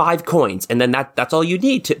 5 coins. And then that's all you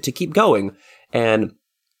need to keep going. And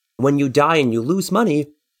when you die and you lose money,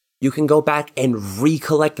 you can go back and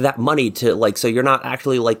recollect that money to like, so you're not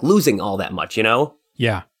actually like losing all that much, you know?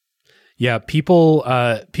 Yeah. Yeah. People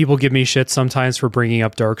give me shit sometimes for bringing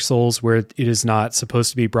up Dark Souls where it is not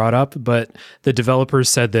supposed to be brought up, but the developers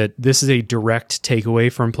said that this is a direct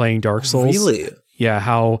takeaway from playing Dark Souls. Really? Yeah.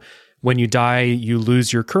 How when you die, you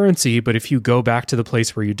lose your currency, but if you go back to the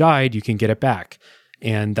place where you died, you can get it back.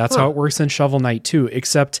 And that's how it works in Shovel Knight too,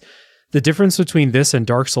 except the difference between this and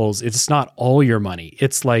Dark Souls, it's not all your money.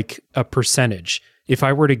 It's like a percentage. If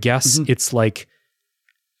I were to guess, it's like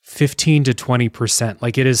 15 to 20%.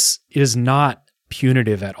 Like it is not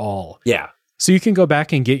punitive at all. Yeah. So you can go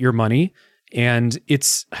back and get your money, and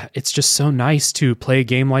it's just so nice to play a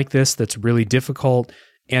game like this that's really difficult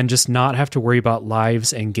and just not have to worry about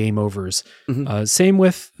lives and game overs. Same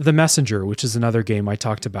with The Messenger, which is another game I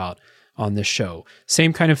talked about on this show.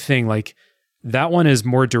 Same kind of thing. Like that one is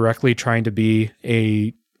more directly trying to be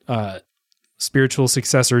a spiritual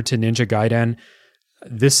successor to Ninja Gaiden.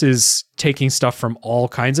 This is taking stuff from all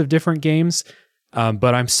kinds of different games,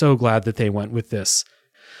 but I'm so glad that they went with this.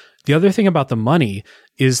 The other thing about the money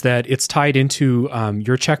is that it's tied into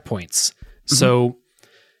your checkpoints. So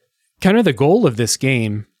kind of the goal of this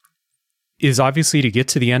game is obviously to get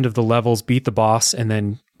to the end of the levels, beat the boss, and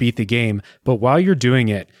then beat the game. But while you're doing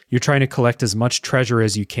it, you're trying to collect as much treasure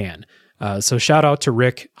as you can. So shout out to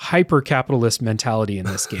Rick, hyper-capitalist mentality in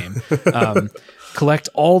this game. Collect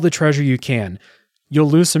all the treasure you can. You'll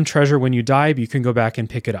lose some treasure when you die, but you can go back and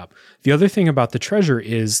pick it up. The other thing about the treasure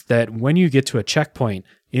is that when you get to a checkpoint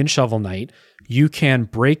in Shovel Knight, you can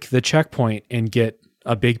break the checkpoint and get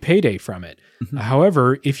a big payday from it.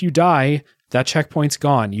 However, if you die, that checkpoint's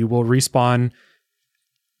gone. You will respawn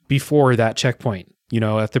before that checkpoint,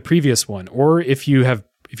 at the previous one. Or if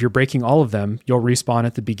you're breaking all of them, you'll respawn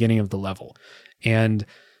at the beginning of the level. And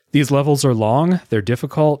these levels are long, they're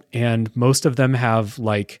difficult, and most of them have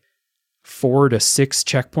like 4 to 6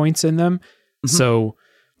 checkpoints in them. So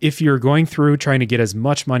if you're going through trying to get as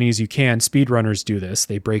much money as you can, speedrunners do this.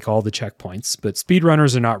 They break all the checkpoints, but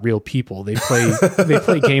speedrunners are not real people. They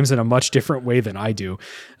play games in a much different way than I do.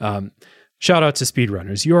 Shout out to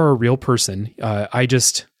speedrunners. You are a real person.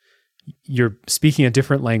 You're speaking a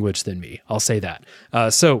different language than me. I'll say that.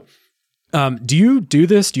 Do you do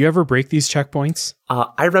this? Do you ever break these checkpoints?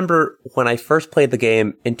 I remember when I first played the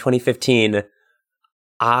game in 2015,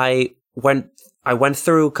 I went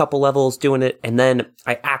through a couple levels doing it, and then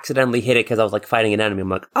I accidentally hit it because I was like fighting an enemy. I'm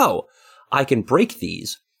like, oh, I can break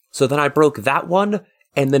these. So then I broke that one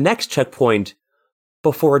and the next checkpoint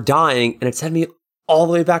before dying, and it sent me all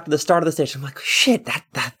the way back to the start of the stage. I'm like, shit,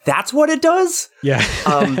 that's what it does? Yeah.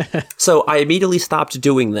 So I immediately stopped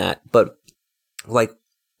doing that. But like,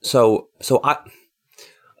 so a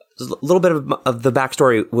little bit of the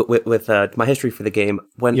backstory with my history for the game.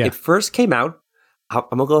 When it first came out, I'm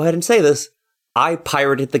going to go ahead and say this. I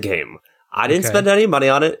pirated the game. I didn't spend any money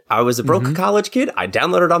on it. I was a broke college kid. I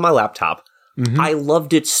downloaded it on my laptop. I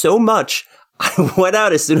loved it so much. I went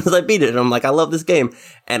out as soon as I beat it, and I'm like, I love this game.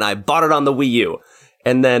 And I bought it on the Wii U.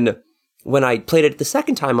 And then when I played it the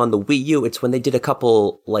second time on the Wii U, it's when they did a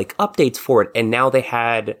couple like updates for it. And now they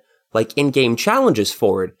had like in-game challenges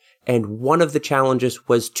for it. And one of the challenges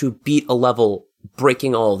was to beat a level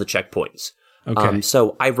breaking all the checkpoints.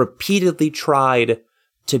 So I repeatedly tried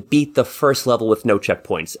to beat the first level with no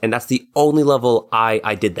checkpoints. And that's the only level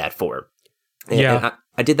I did that for. And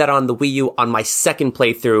I did that on the Wii U on my second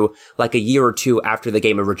playthrough, like a year or two after the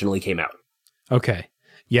game originally came out. Okay.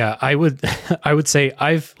 Yeah, I would say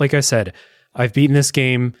like I said, I've beaten this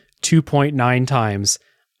game 2.9 times.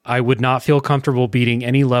 I would not feel comfortable beating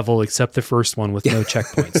any level except the first one with no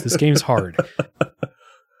checkpoints. This game's hard.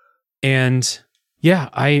 And yeah,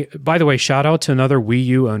 by the way, shout out to another Wii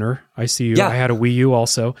U owner. I see you. Yeah. I had a Wii U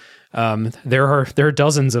also. There are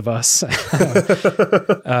dozens of us.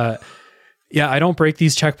 Yeah, I don't break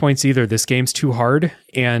these checkpoints either. This game's too hard.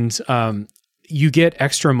 And you get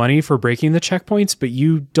extra money for breaking the checkpoints, but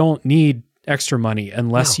you don't need extra money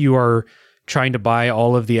unless you are trying to buy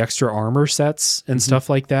all of the extra armor sets and stuff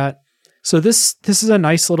like that. So this is a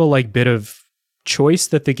nice little like bit of choice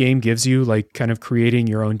that the game gives you, like kind of creating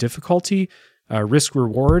your own difficulty, risk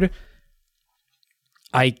reward.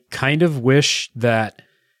 I kind of wish that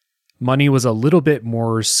money was a little bit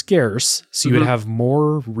more scarce, so you would have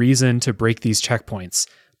more reason to break these checkpoints.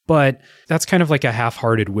 But that's kind of like a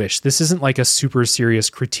half-hearted wish. This isn't like a super serious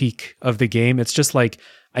critique of the game. It's just like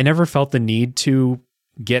I never felt the need to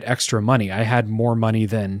get extra money. I had more money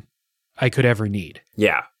than I could ever need.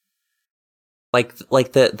 Yeah. Like the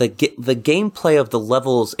gameplay of the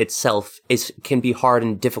levels itself can be hard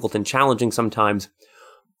and difficult and challenging sometimes,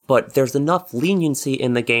 but there's enough leniency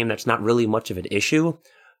in the game that's not really much of an issue.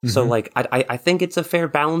 So like I think it's a fair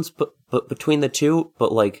balance but between the two,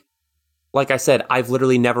 but like I said, I've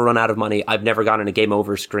literally never run out of money. I've never gotten a game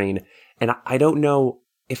over screen, and I don't know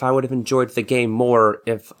if I would have enjoyed the game more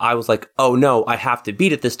if I was like, oh no, I have to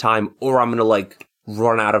beat it this time, or I'm gonna like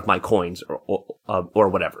run out of my coins or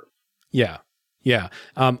whatever. Yeah. Yeah.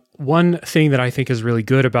 One thing that I think is really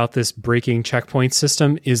good about this breaking checkpoint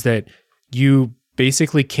system is that you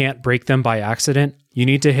basically can't break them by accident. You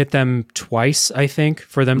need to hit them twice, I think,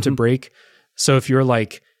 for them to break. So if you're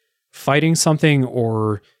like fighting something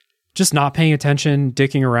or just not paying attention,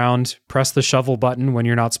 dicking around, press the shovel button when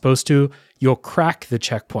you're not supposed to, you'll crack the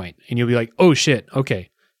checkpoint and you'll be like, oh shit, okay,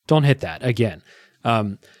 don't hit that again.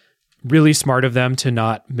 Really smart of them to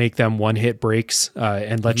not make them one-hit breaks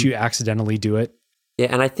and let you accidentally do it. Yeah,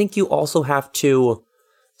 and I think you also have to...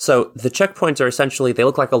 So the checkpoints are essentially, they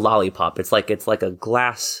look like a lollipop. It's like a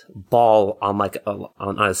glass ball on like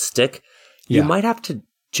on a stick. You might have to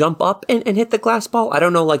jump up and hit the glass ball. I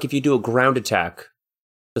don't know, like if you do a ground attack,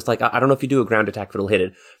 just like, I don't know if you do a ground attack, if it'll hit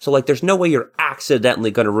it. So like there's no way you're accidentally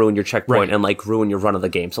going to ruin your checkpoint and like ruin your run of the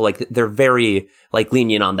game. So like they're very like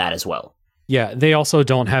lenient on that as well. Yeah, they also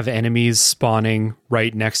don't have enemies spawning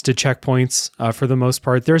right next to checkpoints for the most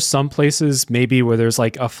part. There's some places maybe where there's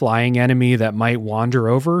like a flying enemy that might wander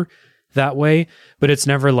over that way, but it's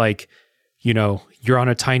never like, you know, you're on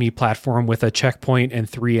a tiny platform with a checkpoint and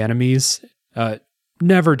 3 enemies.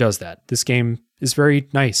 Never does that. This game is very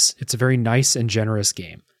nice. It's a very nice and generous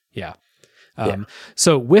game. Yeah.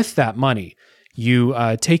 So with that money, you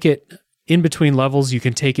take it in between levels. You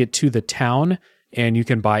can take it to the town and you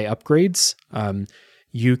can buy upgrades.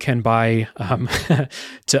 You can buy,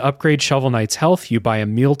 to upgrade Shovel Knight's health, you buy a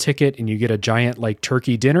meal ticket and you get a giant like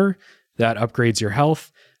turkey dinner that upgrades your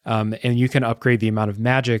health. And you can upgrade the amount of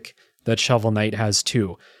magic that Shovel Knight has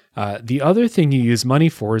too. The other thing you use money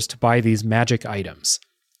for is to buy these magic items.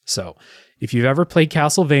 So if you've ever played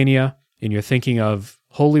Castlevania and you're thinking of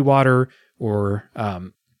holy water or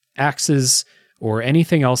axes or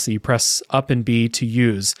anything else that you press up and B to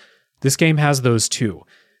use, this game has those too.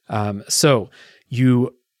 So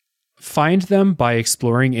you find them by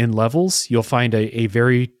exploring in levels. You'll find a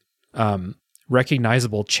very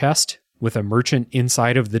recognizable chest with a merchant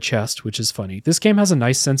inside of the chest, which is funny. This game has a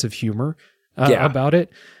nice sense of humor about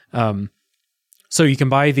it. So you can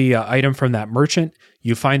buy the item from that merchant.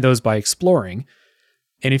 You find those by exploring.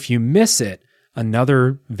 And if you miss it,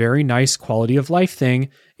 another very nice quality of life thing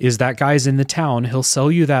is that guy's in the town. He'll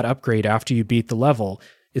sell you that upgrade after you beat the level.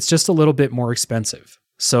 It's just a little bit more expensive.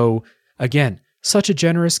 So again, such a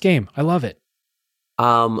generous game. I love it.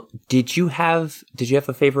 Did you have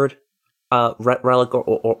a favorite relic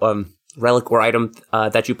or item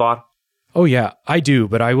that you bought? Oh yeah, I do,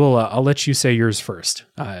 but I will. I'll let you say yours first.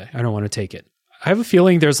 I don't want to take it. I have a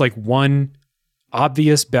feeling there's like one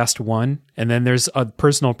obvious best one, and then there's a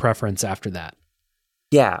personal preference after that.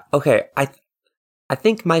 Yeah. Okay. I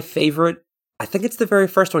think my favorite. I think it's the very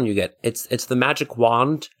first one you get. It's the magic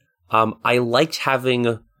wand. I liked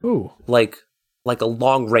having like a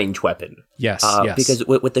long range weapon. Yes. Because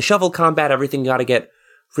with the shovel combat, everything got to get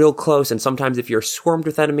real close, and sometimes if you're swarmed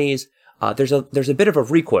with enemies, there's a bit of a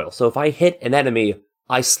recoil. So if I hit an enemy,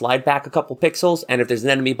 I slide back a couple pixels, and if there's an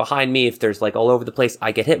enemy behind me, if there's like all over the place,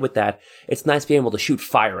 I get hit with that. It's nice being able to shoot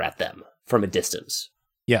fire at them from a distance.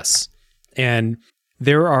 Yes. And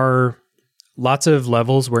there are lots of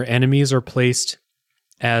levels where enemies are placed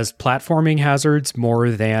as platforming hazards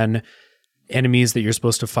more than enemies that you're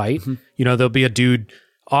supposed to fight. You know, there'll be a dude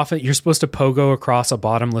often you're supposed to pogo across a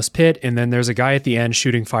bottomless pit, and then there's a guy at the end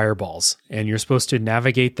shooting fireballs, and you're supposed to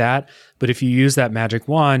navigate that. But if you use that magic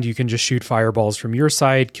wand, you can just shoot fireballs from your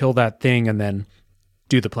side, kill that thing, and then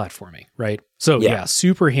do the platforming, right? So yeah,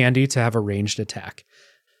 super handy to have a ranged attack.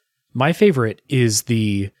 My favorite is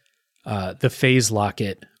the phase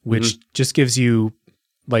locket, which just gives you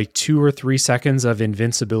like 2 or 3 seconds of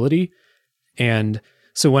invincibility. And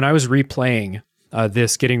so when I was replaying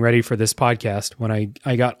this, getting ready for this podcast, when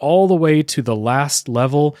I got all the way to the last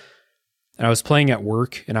level, and I was playing at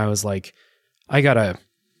work, and I was like,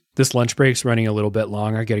 this lunch break's running a little bit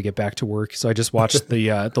long. I got to get back to work. So I just watched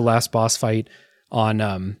the last boss fight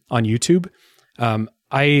on YouTube.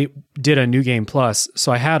 I did a New Game Plus,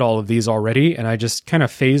 so I had all of these already, and I just kind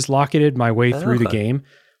of phase locketed my way through the game.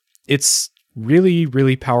 It's really,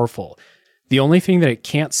 really powerful. The only thing that it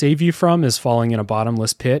can't save you from is falling in a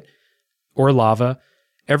bottomless pit or lava.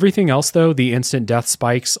 Everything else, though, the instant death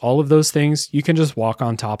spikes, all of those things, you can just walk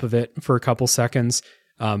on top of it for a couple seconds.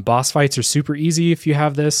 Boss fights are super easy if you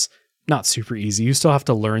have this. Not super easy. You still have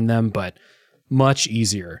to learn them, but much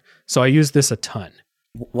easier. So I use this a ton.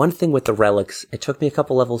 One thing with the relics, it took me a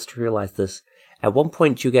couple levels to realize this. At one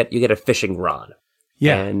point, you get a fishing rod.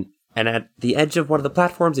 Yeah. And at the edge of one of the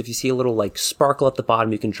platforms, if you see a little like sparkle at the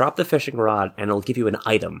bottom, you can drop the fishing rod and it'll give you an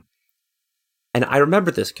item. And I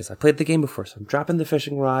remember this because I played the game before. So I'm dropping the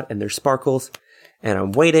fishing rod and there's sparkles and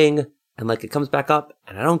I'm waiting and like it comes back up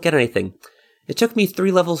and I don't get anything. It took me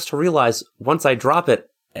 3 levels to realize once I drop it,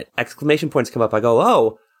 exclamation points come up. I go,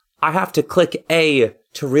 oh, I have to click A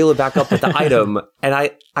to reel it back up with the item. And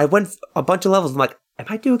I went a bunch of levels. I'm like, am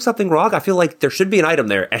I doing something wrong? I feel like there should be an item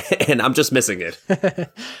there and I'm just missing it.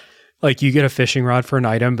 Like you get a fishing rod for an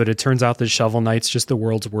item, but it turns out that Shovel Knight's just the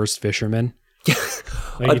world's worst fisherman.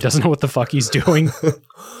 Like he doesn't know what the fuck he's doing.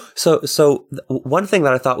 So one thing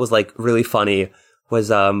that I thought was like really funny was,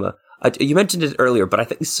 you mentioned it earlier, but I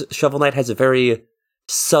think Shovel Knight has a very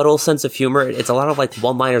subtle sense of humor. It's a lot of like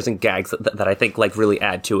one-liners and gags that I think like really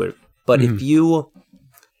add to it. But if you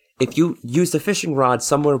use the fishing rod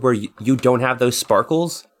somewhere where you don't have those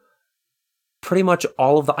sparkles, pretty much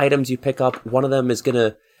all of the items you pick up, one of them is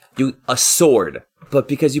gonna do a sword. But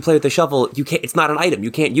because you play with the shovel, you can't. It's not an item.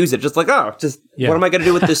 You can't use it. Just like, what am I gonna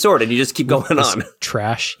do with this sword? And you just keep going on.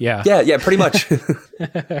 Trash. Yeah. Yeah. Pretty much.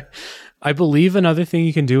 I believe another thing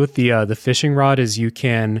you can do with the fishing rod is you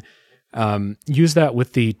can use that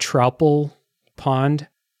with the Troupple pond.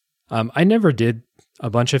 I never did a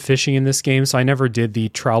bunch of fishing in this game, so I never did the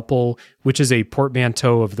Troupple, which is a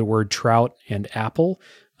portmanteau of the word trout and apple.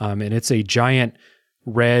 And it's a giant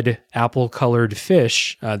red apple-colored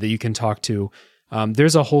fish that you can talk to.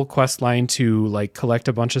 There's a whole quest line to like collect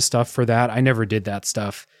a bunch of stuff for that. I never did that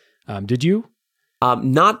stuff. Did you?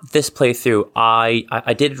 Not this playthrough.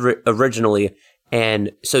 I did originally.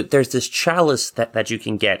 And so there's this chalice that you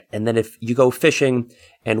can get. And then if you go fishing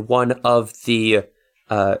and one of the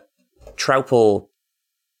Troupple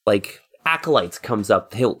like acolytes comes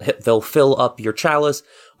up, they'll fill up your chalice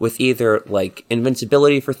with either like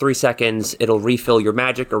invincibility for 3 seconds, it'll refill your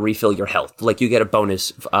magic or refill your health. Like you get a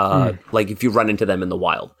bonus like if you run into them in the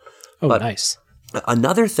wild. Oh, but nice.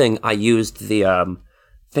 Another thing I used the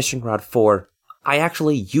fishing rod for, I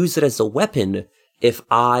actually use it as a weapon if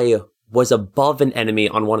I was above an enemy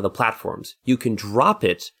on one of the platforms. You can drop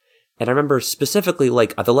it. And I remember specifically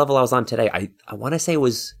like the level I was on today, I want to say it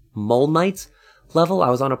was Mole Knight's level. I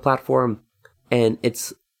was on a platform and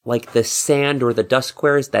it's like the sand or the dust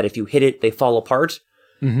squares that if you hit it, they fall apart.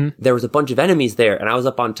 Mm-hmm. There was a bunch of enemies there and I was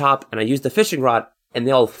up on top and I used the fishing rod and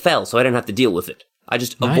they all fell. So I didn't have to deal with it. I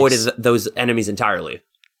just avoided those enemies entirely.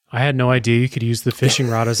 I had no idea you could use the fishing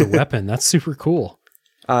rod as a weapon. That's super cool.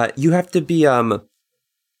 You have to be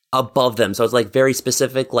above them. So it's like very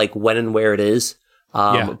specific, like when and where it is.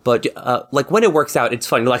 But like when it works out, it's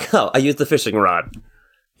fun. You're like, oh, I used the fishing rod.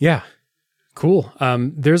 Yeah. Cool.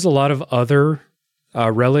 There's a lot of other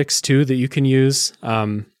relics too that you can use.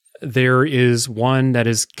 There is one that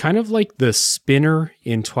is kind of like the spinner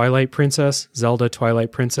in Zelda Twilight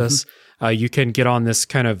Princess. Mm-hmm. You can get on this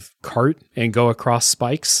kind of cart and go across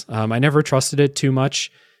spikes. I never trusted it too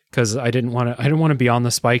much because I didn't want to be on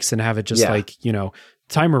the spikes and have it just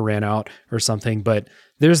timer ran out or something. But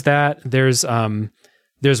there's that. There's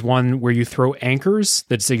one where you throw anchors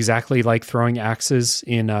that's exactly like throwing axes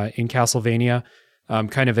in Castlevania,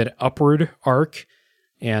 kind of an upward arc.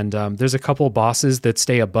 And there's a couple bosses that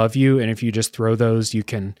stay above you, and if you just throw those, you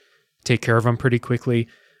can take care of them pretty quickly.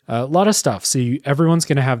 A lot of stuff. So everyone's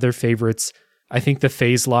going to have their favorites. I think the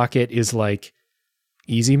phase locket is like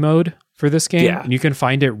easy mode for this game. Yeah. And you can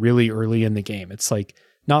find it really early in the game. It's like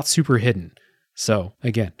not super hidden. So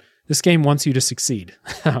again, this game wants you to succeed.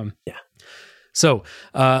 Yeah. So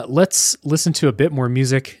let's listen to a bit more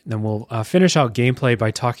music, then we'll finish out gameplay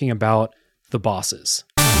by talking about the bosses.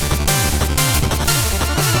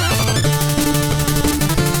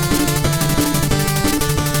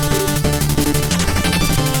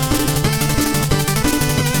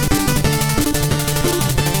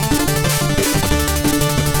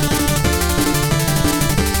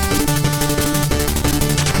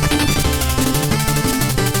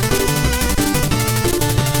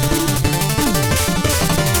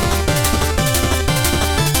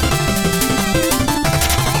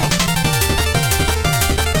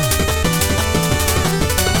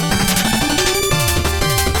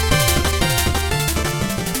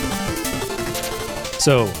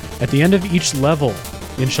 So, at the end of each level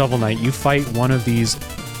in Shovel Knight, you fight one of these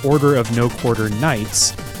Order of No Quarter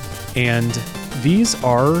Knights, and these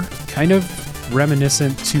are kind of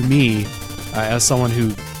reminiscent to me as someone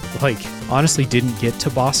who, like, honestly didn't get to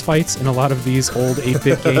boss fights in a lot of these old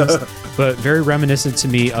 8-bit games, but very reminiscent to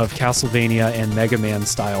me of Castlevania and Mega Man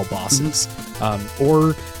style bosses.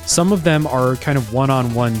 Or some of them are kind of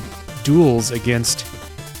one-on-one duels against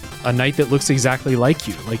a knight that looks exactly like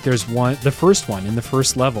you. Like there's one, the first one in the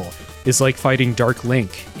first level is like fighting Dark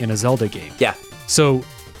Link in a Zelda game. Yeah. So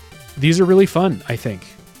these are really fun, I think.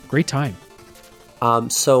 Great time.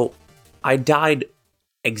 So I died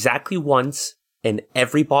exactly once in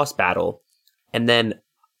every boss battle, and then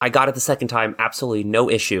I got it the second time, absolutely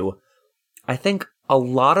no issue. I think a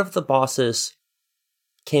lot of the bosses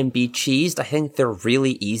can be cheesed. I think they're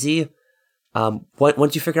really easy.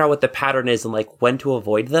 Once you figure out what the pattern is and like when to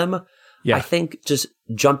avoid them, Yeah. I think just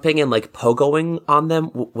jumping and like pogoing on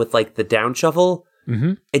them with like the down shovel,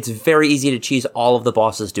 it's very easy to cheese all of the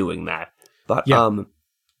bosses doing that. But Yeah.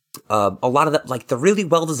 a lot of them, like they're really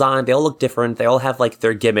well designed. They all look different. They all have like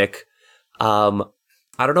their gimmick. I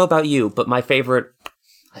don't know about you, but my favorite,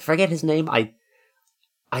 I forget his name. I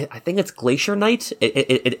think it's Glacier Knight.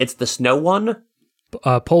 It's the snow one.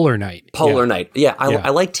 Polar Knight. Polar Knight. Yeah,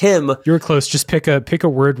 I liked him. You were close. Just pick a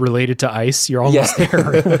word related to ice. You're almost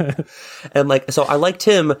there. And like, so I liked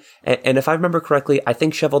him. And if I remember correctly, I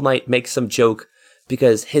think Shovel Knight makes some joke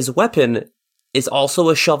because his weapon is also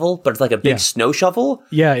a shovel, but it's like a big snow shovel.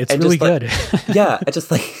 Yeah, it's And really just, like, good. Yeah, I just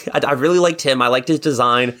like, I really liked him. I liked his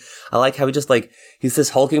design. I like how he just like, he's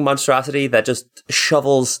this hulking monstrosity that just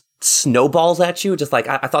shovels snowballs at you. Just like,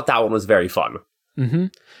 I thought that one was very fun. Mm-hmm.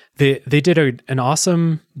 They did an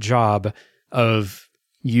awesome job of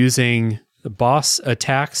using the boss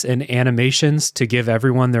attacks and animations to give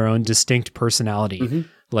everyone their own distinct personality.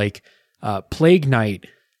 Like Plague Knight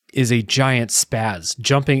is a giant spaz,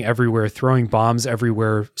 jumping everywhere, throwing bombs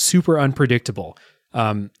everywhere, super unpredictable.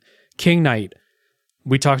 King Knight,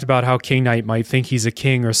 we talked about how King Knight might think he's a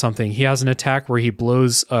king or something. He has an attack where he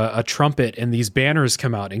blows a trumpet and these banners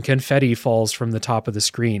come out and confetti falls from the top of the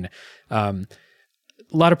screen.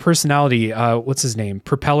 A lot of personality. What's his name?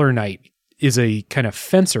 Propeller Knight is a kind of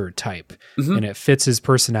fencer type, and it fits his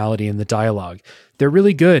personality in the dialogue. They're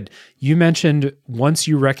really good. You mentioned once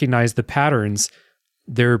you recognize the patterns,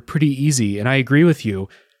 they're pretty easy, and I agree with you.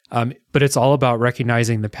 But it's all about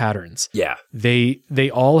recognizing the patterns. Yeah. They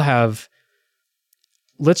all have,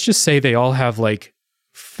 let's just say they all have like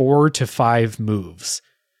 4 to 5 moves.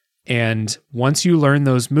 And once you learn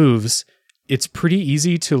those moves, it's pretty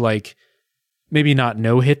easy to like, maybe not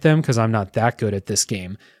no-hit them because I'm not that good at this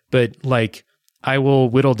game, but like I will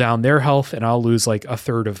whittle down their health and I'll lose like a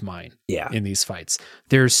third of mine in these fights.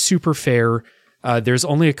 They're super fair. There's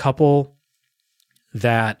only a couple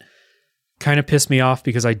that kind of piss me off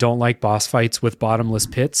because I don't like boss fights with bottomless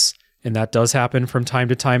pits, and that does happen from time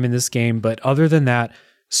to time in this game. But other than that,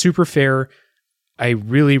 super fair. I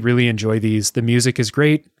really, really enjoy these. The music is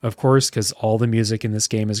great, of course, because all the music in this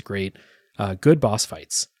game is great. Good boss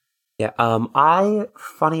fights. Yeah,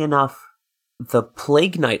 funny enough, the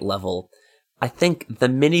Plague Knight level, I think the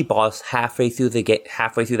mini boss halfway through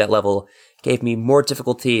that level gave me more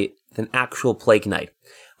difficulty than actual Plague Knight.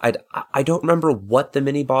 I don't remember what the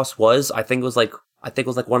mini boss was. I think it was like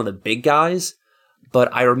one of the big guys, but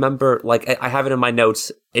I remember, like, I have it in my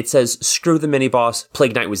notes. It says, "Screw the mini boss.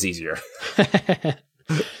 Plague Knight was easier."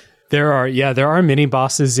 There are mini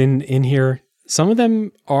bosses in here. Some of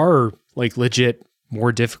them are like legit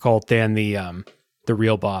more difficult than the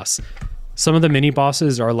real boss. Some of the mini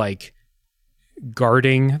bosses are like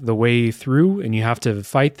guarding the way through and you have to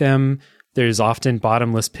fight them. There's often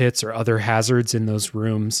bottomless pits or other hazards in those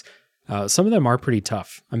rooms. Some of them are pretty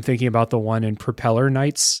tough. I'm thinking about the one in Propeller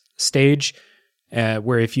Knights stage,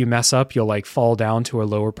 where if you mess up, you'll like fall down to a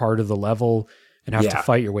lower part of the level and have to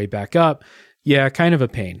fight your way back up. Yeah, kind of a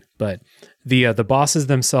pain. But the bosses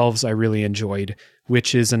themselves I really enjoyed,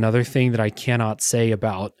 which is another thing that I cannot say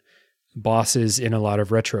about bosses in a lot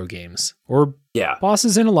of retro games, or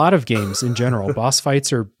bosses in a lot of games in general. Boss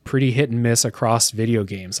fights are pretty hit and miss across video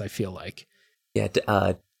games, I feel like. Yeah,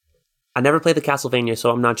 I never played the Castlevania,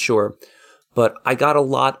 so I'm not sure. But I got a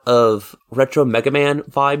lot of retro Mega Man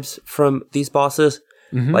vibes from these bosses.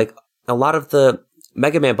 Mm-hmm. Like, a lot of the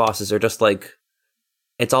Mega Man bosses are just like,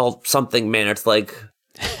 it's all something man. It's like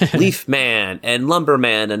Leaf Man and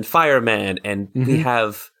Lumberman and Fireman, and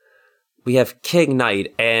we have King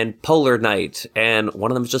Knight and Polar Knight, and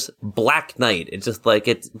one of them is just Black Knight. It's just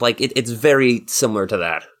it's very similar to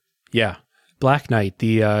that. Yeah. Black Knight,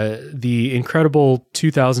 the incredible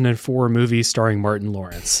 2004 movie starring Martin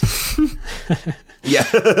Lawrence. Yeah.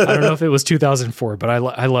 I don't know if it was 2004, but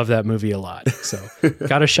I love that movie a lot. So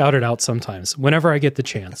got to shout it out sometimes, whenever I get the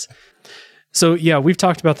chance. So yeah, we've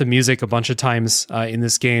talked about the music a bunch of times in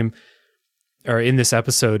this game, or in this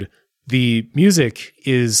episode. The music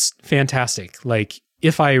is fantastic. Like,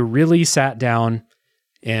 if I really sat down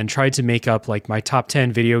and tried to make up like my top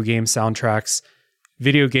 10 video game soundtracks,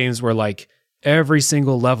 video games were like, every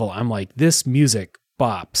single level, I'm like, this music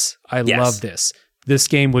bops. I love this. This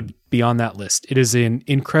game would be on that list. It is an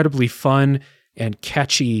incredibly fun and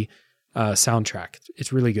catchy soundtrack.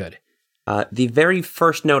 It's really good. The very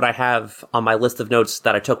first note I have on my list of notes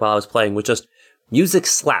that I took while I was playing was just music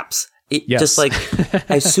slaps. Just like,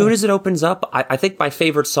 as soon as it opens up, I think my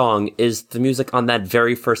favorite song is the music on that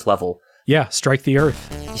very first level. Yeah, Strike the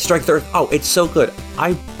Earth. Strike the Earth. Oh, it's so good.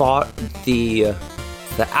 I bought the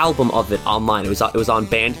album of it online. It was on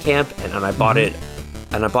Bandcamp, and I bought it,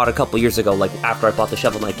 and I bought it a couple years ago, like after I bought the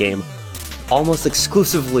Shovel Knight game, almost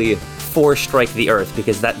exclusively for Strike the Earth,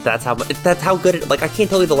 because that's how good it. Like, I can't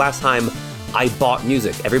tell you the last time I bought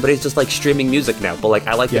music. Everybody's just like streaming music now, but like,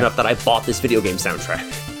 I like it enough that I bought this video game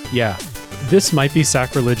soundtrack. Yeah. This might be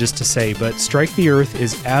sacrilegious to say, but Strike the Earth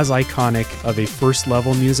is as iconic of a first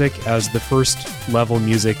level music as the first level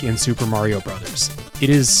music in Super Mario Brothers. It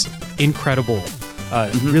is incredible.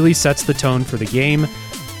 Really sets the tone for the game,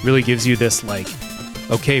 really gives you this like,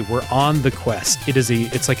 okay, we're on the quest.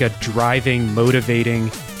 It's like a driving, motivating,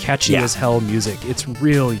 catchy as hell music. It's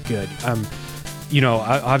really good.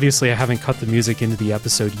 Obviously I haven't cut the music into the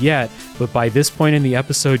episode yet, but by this point in the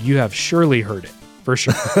episode, you have surely heard it, for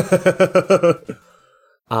sure.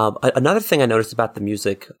 Another thing I noticed about the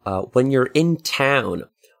music, when you're in town,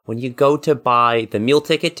 when you go to buy the meal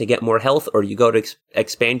ticket to get more health, or you go to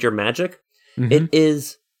expand your magic,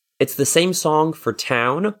 it's the same song for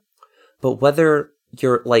town, but whether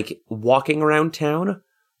you're like walking around town,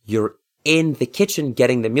 you're in the kitchen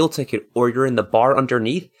getting the meal ticket, or you're in the bar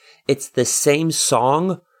underneath, it's the same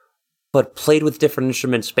song, but played with different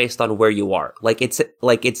instruments based on where you are.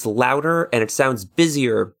 It's louder and it sounds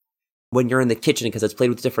busier when you're in the kitchen because it's played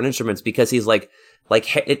with different instruments, because he's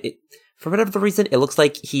for whatever the reason, it looks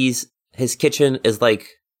like his kitchen is like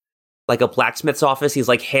a blacksmith's office. He's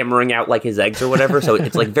like hammering out like his eggs or whatever. So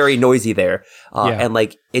it's like very noisy there. And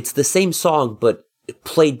like, it's the same song, but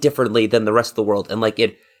played differently than the rest of the world. And like,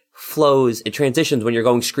 it transitions when you're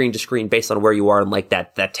going screen to screen based on where you are in like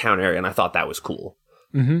that town area. And I thought that was cool.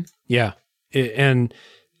 Mm-hmm. Yeah. And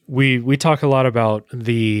we talk a lot about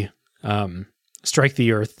the Strike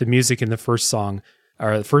the Earth, the music in the first song,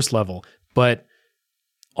 or the first level, but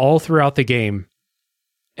all throughout the game,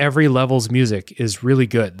 every level's music is really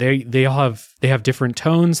good. They have different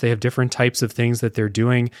tones. They have different types of things that they're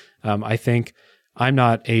doing. I think I'm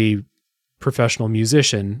not a professional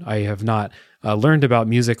musician. I have not learned about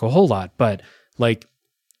music a whole lot, but like,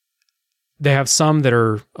 they have some that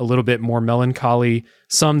are a little bit more melancholy,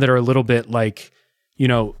 some that are a little bit like,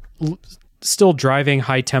 still driving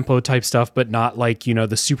high tempo type stuff, but not like,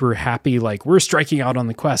 the super happy, like we're striking out on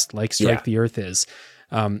the quest, like Strike the Earth is.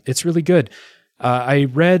 It's really good. I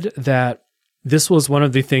read that this was one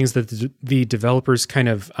of the things that the developers kind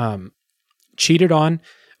of cheated on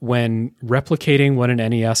when replicating what an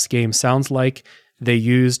NES game sounds like. They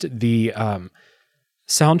used the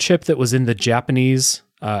sound chip that was in the Japanese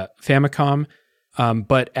Famicom,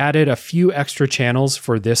 but added a few extra channels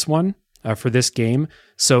for this one, for this game.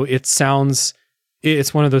 So it's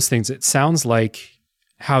one of those things. It sounds like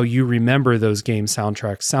how you remember those game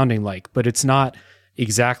soundtracks sounding like, but it's not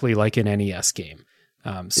exactly like an NES game.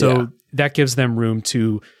 That gives them room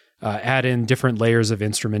to add in different layers of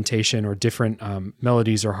instrumentation or different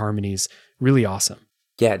melodies or harmonies. Really awesome.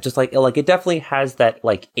 Yeah, just like it definitely has that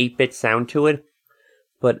like 8-bit sound to it,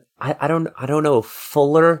 but I don't know if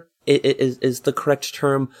fuller is the correct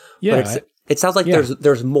term. Yeah, but it sounds like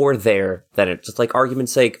there's more there than it. Just like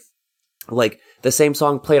argument's sake, like the same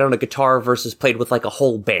song played on a guitar versus played with like a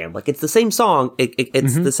whole band. Like it's the same song,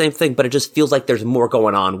 it's the same thing, but it just feels like there's more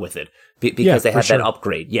going on with it because they had that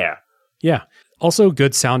upgrade. Yeah. Yeah. Also,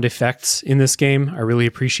 good sound effects in this game. I really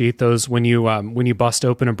appreciate those when you bust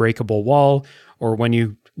open a breakable wall, or when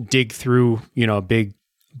you dig through, a big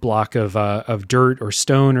block of dirt or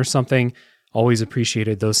stone or something. Always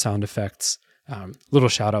appreciated those sound effects. Little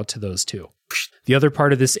shout out to those too. The other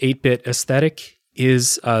part of this 8-bit aesthetic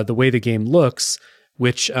is the way the game looks,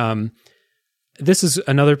 which this is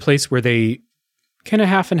another place where they kind of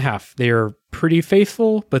half and half. They are pretty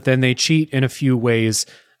faithful, but then they cheat in a few ways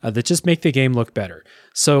that just make the game look better.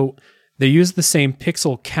 So they use the same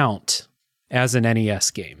pixel count as an NES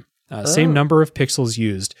game. Same number of pixels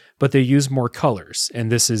used, but they use more colors.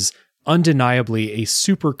 And this is undeniably a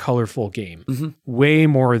super colorful game, way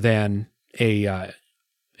more than an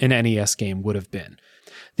NES game would have been.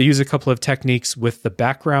 They use a couple of techniques with the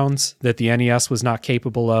backgrounds that the NES was not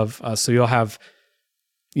capable of. So you'll have,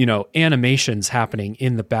 animations happening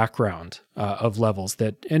in the background of levels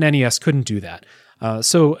that an NES couldn't do that.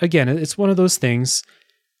 So again, it's one of those things.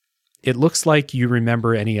 It looks like you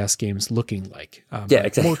remember NES games looking like.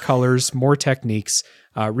 Exactly. More colors, more techniques.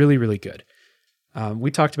 Really, really good. We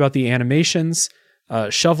talked about the animations.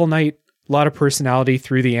 Shovel Knight, a lot of personality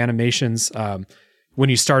through the animations. When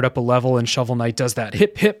you start up a level and Shovel Knight does that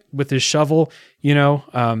hip hip with his shovel,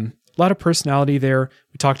 a lot of personality there.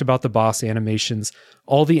 We talked about the boss animations.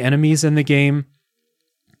 All the enemies in the game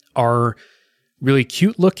are really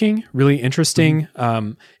cute looking, really interesting.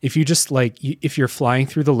 If you just if you're flying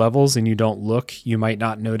through the levels and you don't look, you might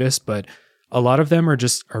not notice, but a lot of them are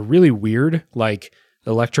really weird, like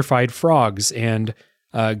electrified frogs and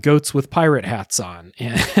goats with pirate hats on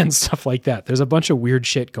and stuff like that. There's a bunch of weird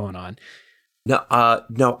shit going on. No,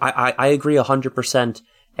 I agree 100%.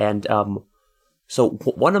 And so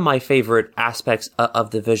one of my favorite aspects of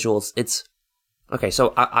the visuals, it's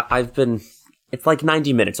like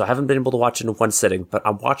 90 minutes, so I haven't been able to watch it in one sitting, but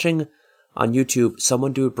I'm watching on YouTube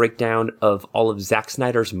someone do a breakdown of all of Zack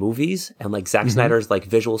Snyder's movies and like Zack Snyder's like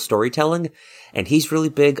visual storytelling, and he's really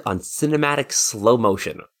big on cinematic slow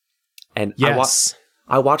motion. And yes.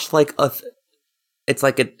 I watched like it's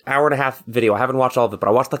like an hour and a half video. I haven't watched all of it, but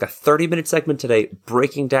I watched like a 30-minute segment today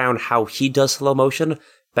breaking down how he does slow motion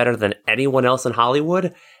better than anyone else in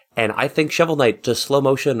Hollywood. And I think Shovel Knight does slow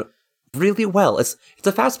motion really well. It's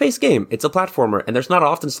a fast-paced game. It's a platformer, and there's not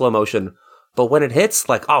often slow motion. But when it hits,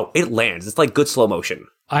 it lands. It's like good slow motion.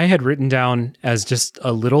 I had written down as just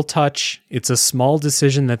a little touch. It's a small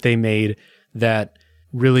decision that they made that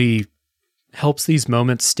really helps these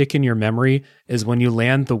moments stick in your memory, is when you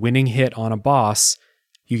land the winning hit on a boss,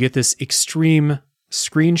 you get this extreme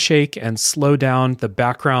screen shake and slow down. The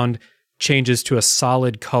background changes to a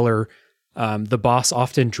solid color. The boss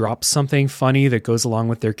often drops something funny that goes along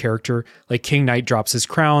with their character. Like King Knight drops his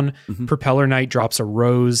crown, Propeller Knight drops a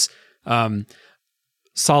rose.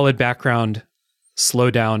 Solid background,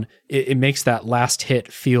 slow down. It makes that last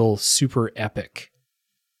hit feel super epic.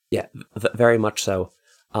 Yeah, very much so.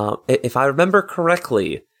 If I remember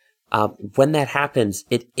correctly, when that happens,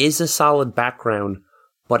 it is a solid background,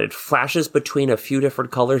 but it flashes between a few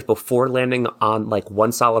different colors before landing on like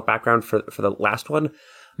one solid background for the last one.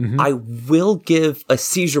 I will give a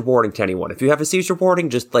seizure warning to anyone. If you have a seizure warning,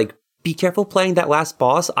 just like be careful playing that last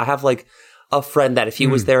boss. I have like a friend that if he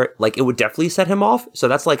was there, like it would definitely set him off. So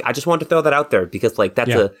that's like, I just wanted to throw that out there because like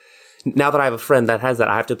now that I have a friend that has that,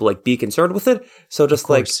 I have to like be concerned with it. So just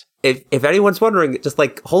like, if anyone's wondering, just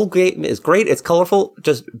like whole game is great. It's colorful.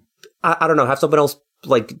 Just, I don't know, have someone else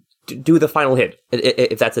like do the final hit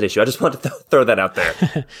if that's an issue. I just wanted to throw that out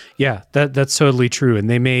there. Yeah, that's totally true. And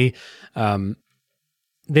they may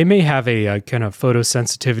have a kind of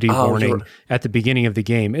photosensitivity warning at the beginning of the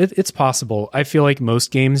game. It's possible. I feel like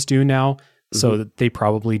most games do now, so that they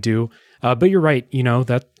probably do. But you're right.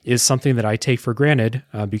 That is something that I take for granted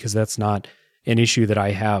because that's not an issue that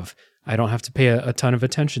I have. I don't have to pay a ton of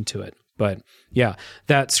attention to it. But yeah,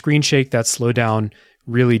 that screen shake, that slowdown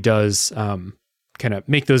really does kind of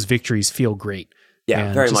make those victories feel great. Yeah,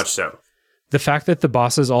 and very much so. The fact that the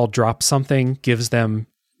bosses all drop something gives them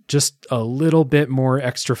just a little bit more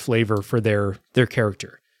extra flavor for their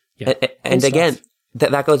character. Yeah. And again,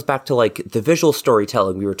 that goes back to like the visual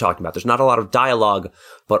storytelling we were talking about. There's not a lot of dialogue,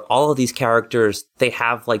 but all of these characters, they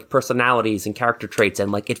have like personalities and character traits,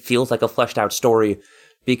 and like it feels like a fleshed out story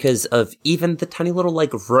because of even the tiny little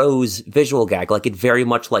like rose visual gag. Like it very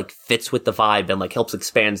much like fits with the vibe and like helps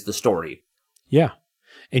expands the story. Yeah.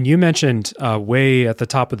 And you mentioned way at the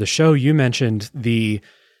top of the show, you mentioned the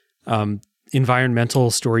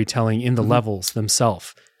environmental storytelling in the levels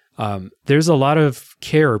themselves. There's a lot of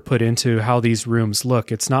care put into how these rooms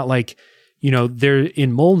look. It's not like, they're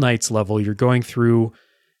in Mole Knight's level, you're going through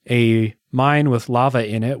a mine with lava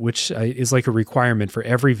in it, which is like a requirement for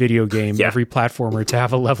every video game, every platformer to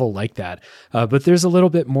have a level like that. But there's a little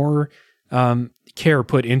bit more care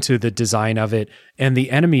put into the design of it, and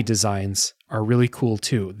the enemy designs are really cool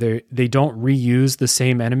too. They don't reuse the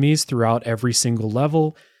same enemies throughout every single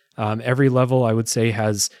level. Every level, I would say,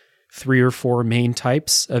 has 3 or 4 main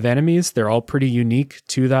types of enemies. They're all pretty unique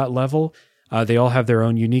to that level. They all have their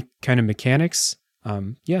own unique kind of mechanics.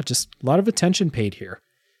 Just a lot of attention paid here.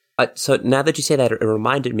 So now that you say that, it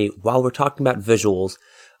reminded me, while we're talking about visuals,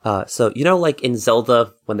 so like in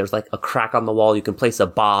Zelda, when there's like a crack on the wall, you can place a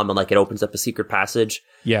bomb and like it opens up a secret passage.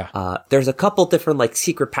 Yeah. There's a couple different like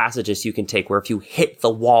secret passages you can take where if you hit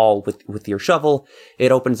the wall with your shovel,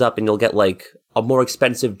 it opens up and you'll get like a more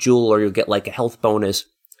expensive jewel or you'll get like a health bonus.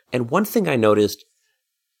 And one thing I noticed,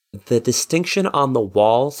 the distinction on the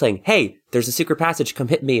wall saying, hey, there's a secret passage, come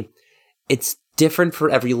hit me. It's different for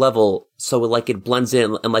every level. So like it blends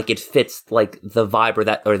in and like it fits like the vibe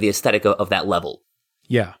or the aesthetic of that level.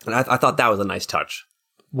 Yeah. And I thought that was a nice touch.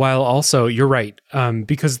 While also, you're right,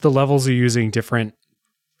 because the levels are using different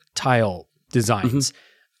tile designs,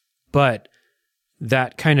 but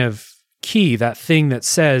that kind of key, that thing that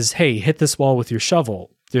says, hey, hit this wall with your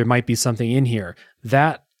shovel, there might be something in here,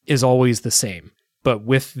 that is always the same, but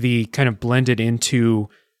with the kind of blended into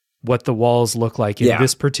what the walls look like in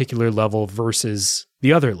this particular level versus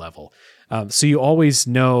the other level. So you always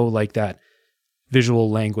know like that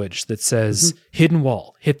visual language that says hidden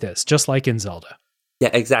wall, hit this, just like in Zelda. Yeah,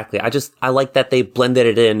 exactly. I like that they blended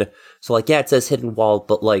it in. So like, it says hidden wall,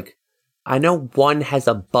 but like, I know one has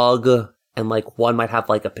a bug and like one might have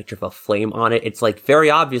like a picture of a flame on it. It's like very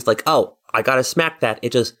obvious, like, oh, I gotta smack that.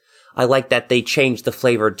 I like that they changed the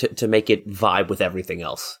flavor to make it vibe with everything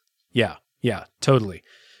else. Yeah, totally.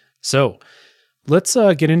 So let's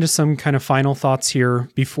get into some kind of final thoughts here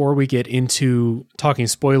before we get into talking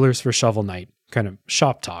spoilers for Shovel Knight, kind of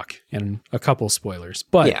shop talk and a couple spoilers.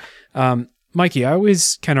 But Mikey, I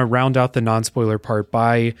always kind of round out the non-spoiler part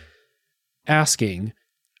by asking,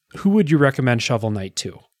 who would you recommend Shovel Knight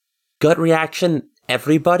to? Gut reaction,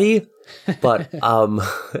 everybody. But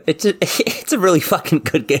it's a really fucking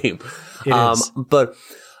good game. It is. But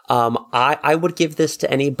I would give this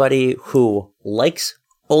to anybody who likes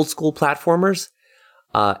old school platformers,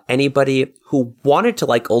 anybody who wanted to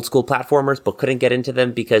like old school platformers but couldn't get into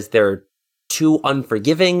them because they're too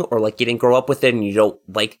unforgiving, or like you didn't grow up with it and you don't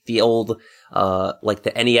like the old like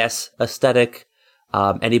the NES aesthetic.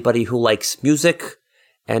 Anybody who likes music,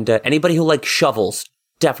 and anybody who likes shovels,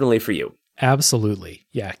 definitely for you. Absolutely.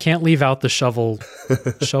 Yeah. Can't leave out the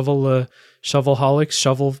shovelholics,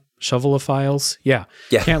 shovelophiles. Yeah.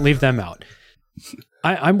 Can't leave them out.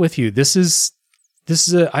 I'm with you. This is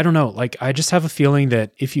I don't know. Like, I just have a feeling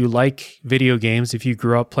that if you like video games, if you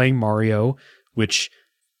grew up playing Mario, which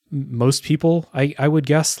most people, I would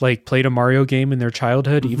guess, like played a Mario game in their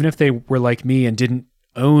childhood, even if they were like me and didn't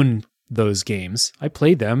own those games, I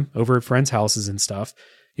played them over at friends' houses and stuff.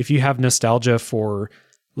 If you have nostalgia for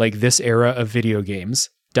like this era of video games,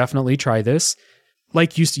 definitely try this.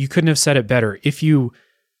 Like you couldn't have said it better. If you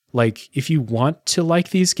want to like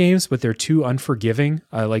these games, but they're too unforgiving,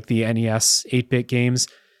 like the NES 8-bit games,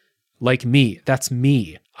 like me, that's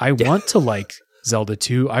me. I want to like Zelda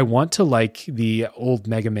 2. I want to like the old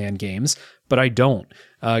Mega Man games, but I don't,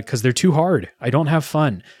 because they're too hard. I don't have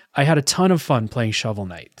fun. I had a ton of fun playing Shovel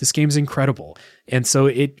Knight. This game's incredible. And so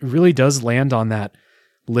it really does land on that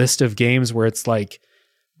list of games where it's like,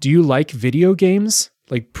 do you like video games?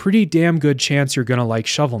 Like, pretty damn good chance you're going to like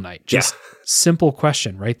Shovel Knight. Just simple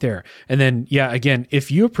question right there. And then, again, if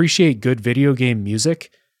you appreciate good video game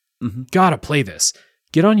music, gotta play this.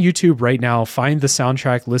 Get on YouTube right now, find the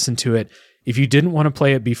soundtrack, listen to it. If you didn't want to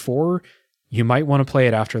play it before, you might want to play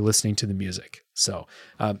it after listening to the music. So,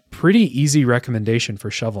 pretty easy recommendation for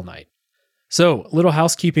Shovel Knight. So, little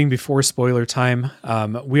housekeeping before spoiler time.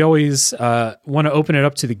 We always want to open it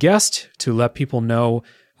up to the guest to let people know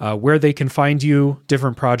where they can find you,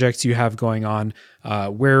 different projects you have going on.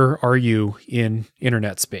 Where are you in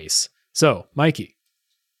internet space? So, Mikey.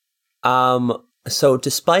 So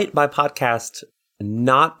despite my podcast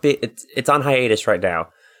it's on hiatus right now.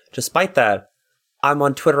 Despite that, I'm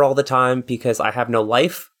on Twitter all the time because I have no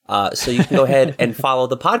life. So you can go ahead and follow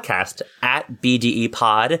the podcast at BDE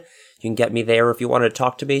Pod. You can get me there if you want to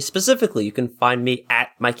talk to me specifically. You can find me at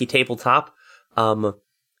Mikey Tabletop.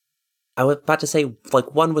 I was about to say,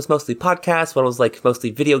 like, one was mostly podcasts, one was, like,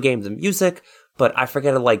 mostly video games and music, but I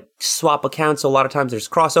forget to, like, swap accounts, so a lot of times there's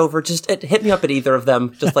crossover. Just hit me up at either of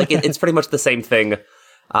them. Just, like, it's pretty much the same thing.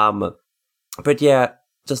 But yeah,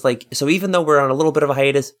 just, like, so even though we're on a little bit of a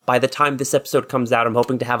hiatus, by the time this episode comes out, I'm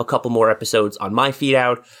hoping to have a couple more episodes on my feed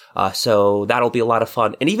out, so that'll be a lot of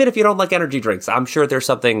fun. And even if you don't like energy drinks, I'm sure there's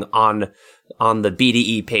something on the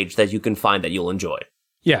BDE page that you can find that you'll enjoy.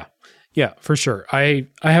 Yeah, for sure. I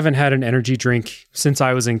haven't had an energy drink since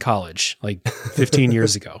I was in college, like 15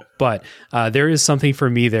 years ago. But there is something for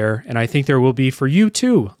me there, and I think there will be for you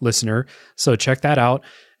too, listener. So check that out.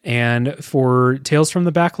 And for Tales from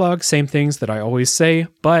the Backlog, same things that I always say,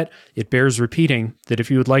 but it bears repeating that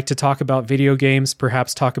if you would like to talk about video games,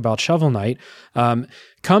 perhaps talk about Shovel Knight,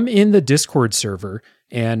 come in the Discord server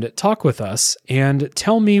and talk with us and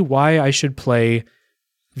tell me why I should play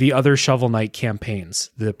the other Shovel Knight campaigns,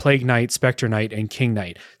 the Plague Knight, Spectre Knight, and King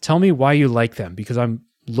Knight. Tell me why you like them, because I'm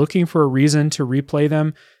looking for a reason to replay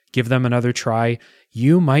them, give them another try.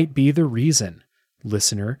 You might be the reason,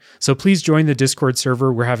 listener. So please join the Discord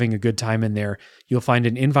server. We're having a good time in there. You'll find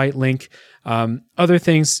an invite link. Other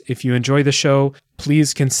things, if you enjoy the show,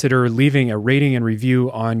 please consider leaving a rating and review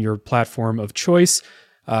on your platform of choice.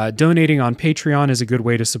 Donating on Patreon is a good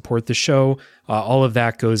way to support the show. All of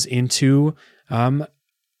that goes into...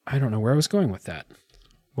 I don't know where I was going with that.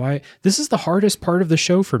 Why? This is the hardest part of the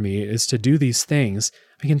show for me, is to do these things.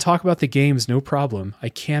 I can talk about the games, no problem. I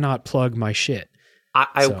cannot plug my shit.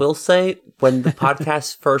 I will say, when the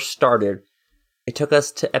podcast first started, it took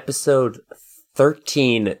us to episode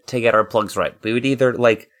 13 to get our plugs right. We would either,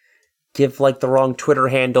 like, give, like, the wrong Twitter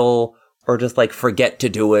handle, or just, like, forget to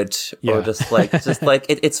do it, or just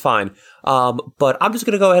it's fine. But I'm just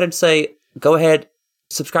going to go ahead and say, go ahead,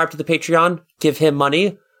 subscribe to the Patreon, give him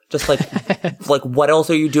money. Just like, like, what else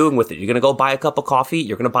are you doing with it? You're going to go buy a cup of coffee?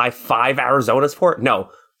 You're going to buy 5 Arizonas for it? No.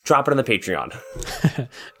 Drop it on the Patreon.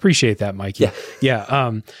 Appreciate that, Mikey.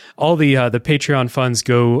 Yeah. All the Patreon funds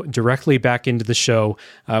go directly back into the show,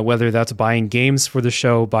 whether that's buying games for the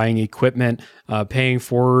show, buying equipment, paying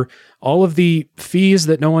for all of the fees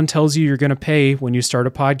that no one tells you you're going to pay when you start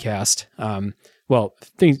a podcast. Well,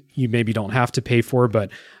 things you maybe don't have to pay for,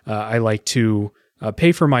 but I like to...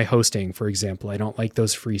 pay for my hosting, for example. I don't like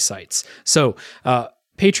those free sites. So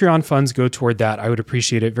Patreon funds go toward that. I would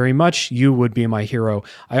appreciate it very much. You would be my hero.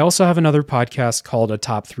 I also have another podcast called A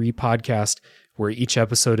Top 3 Podcast, where each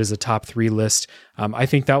episode is a top 3 list. I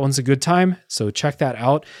think that one's a good time, so check that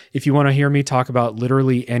out if you want to hear me talk about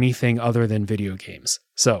literally anything other than video games.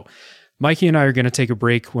 So Mikey and I are going to take a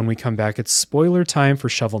break. When we come back, it's spoiler time for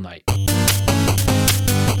Shovel Knight.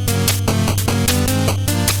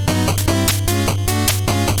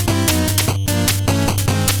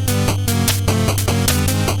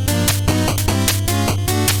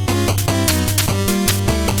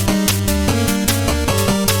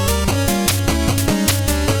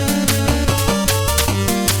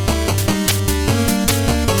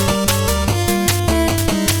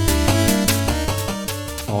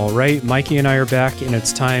 All right, Mikey and I are back, and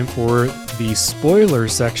it's time for the spoiler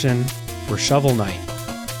section for Shovel Knight,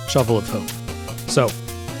 Shovel of Hope. So,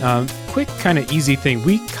 quick kind of easy thing.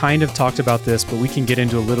 We kind of talked about this, but we can get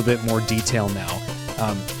into a little bit more detail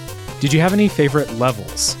now. Did you have any favorite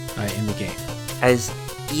levels in the game? As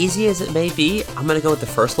easy as it may be, I'm going to go with the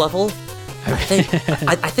first level.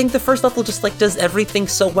 I think the first level just, like, does everything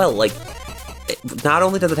so well. Like, not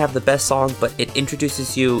only does it have the best song, but it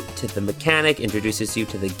introduces you to the mechanic, introduces you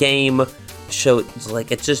to the game.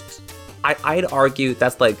 Like, it's just... I'd argue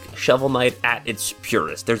that's, like, Shovel Knight at its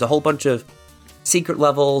purest. There's a whole bunch of secret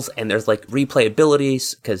levels, and there's, like,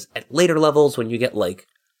 replayabilities, because at later levels, when you get, like,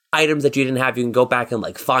 items that you didn't have, you can go back and,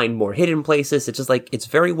 like, find more hidden places. It's just, like, it's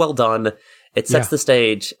very well done. It sets the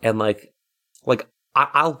stage, and, like,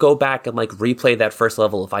 I'll go back and, like, replay that first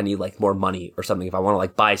level if I need, like, more money or something, if I want to,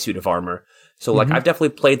 like, buy a suit of armor. So, like, I've definitely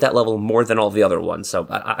played that level more than all the other ones. So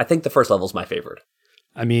I think the first level is my favorite.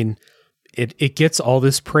 I mean, it gets all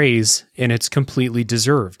this praise, and it's completely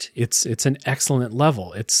deserved. It's an excellent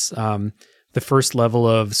level. It's the first level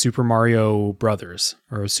of Super Mario Brothers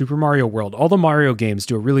or Super Mario World. All the Mario games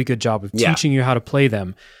do a really good job of teaching you how to play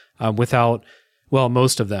them without, well,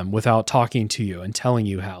 most of them, without talking to you and telling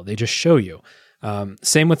you how. They just show you.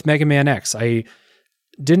 Same with Mega Man X. I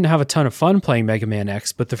didn't have a ton of fun playing Mega Man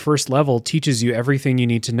X, but the first level teaches you everything you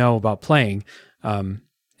need to know about playing,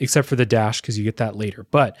 except for the dash, because you get that later.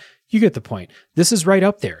 But you get the point. This is right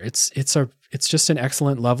up there. It's just an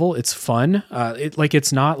excellent level. It's fun.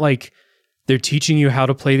 It's not like they're teaching you how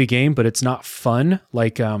to play the game, but it's not fun.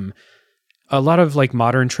 Like a lot of like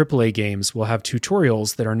modern AAA games will have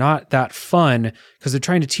tutorials that are not that fun because they're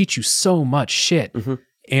trying to teach you so much shit. Mm-hmm.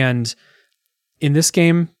 And in this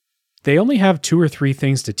game, they only have 2 or 3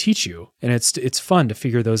 things to teach you, and it's fun to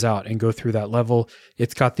figure those out and go through that level.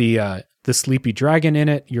 It's got the sleepy dragon in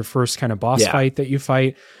it, your first kind of boss fight that you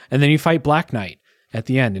fight, and then you fight Black Knight at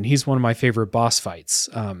the end, and he's one of my favorite boss fights.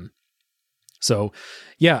 So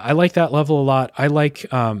yeah, I like that level a lot. I like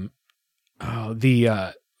I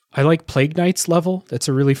like Plague Knight's level. That's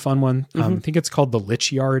a really fun one. I think it's called the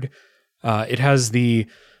Lich Yard. It has the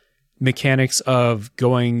mechanics of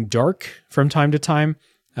going dark from time to time,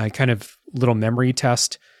 kind of little memory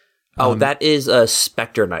test. That is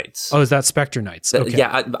Spectre Knights. Oh, is that Spectre Knights? Okay.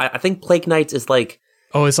 Yeah, I think Plague Knights is like...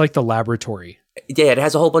 Oh, it's like the laboratory. Yeah, it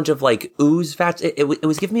has a whole bunch of like ooze vats. It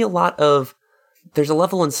was giving me a lot of... There's a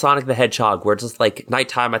level in Sonic the Hedgehog where it's just like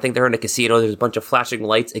nighttime. I think they're in a casino. There's a bunch of flashing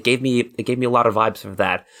lights. It gave me a lot of vibes of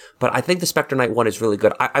that. But I think the Spectre Knight one is really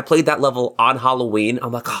good. I played that level on Halloween.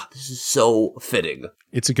 I'm like, oh, this is so fitting.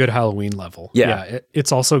 It's a good Halloween level. Yeah.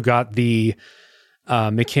 It's also got the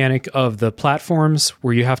mechanic of the platforms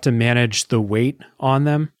where you have to manage the weight on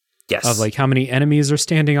them. Yes. Of like how many enemies are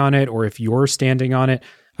standing on it, or if you're standing on it.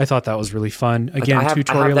 I thought that was really fun. Again,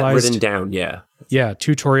 tutorialized. I have that written down, yeah. Yeah,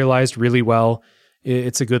 tutorialized really well.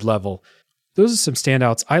 It's a good level. Those are some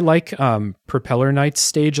standouts. I like Propeller Knight's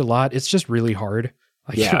stage a lot. It's just really hard.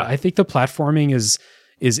 Like, yeah. I think the platforming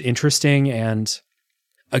is interesting and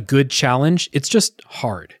a good challenge. It's just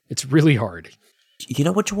hard. It's really hard. You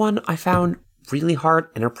know which one I found really hard,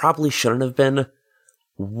 and it probably shouldn't have been?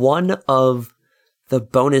 One of the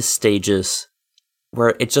bonus stages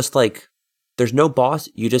where it's just like there's no boss.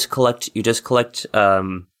 You just collect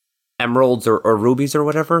emeralds or rubies or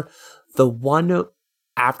whatever. The one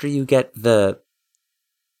after you get the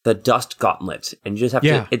dust gauntlet, and you just have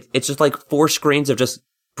to. It's just like 4 screens of just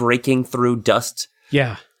breaking through dust.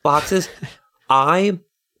 Boxes. I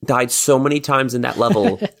died so many times in that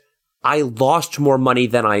level. I lost more money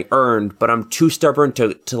than I earned, but I'm too stubborn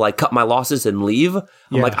to like cut my losses and leave.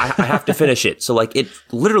 I'm like, I have to finish it. So like, it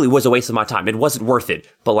literally was a waste of my time. It wasn't worth it,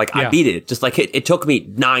 but like I beat it. Just like it took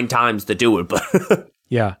me 9 times to do it, but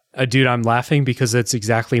yeah, dude, I'm laughing because it's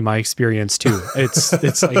exactly my experience too. It's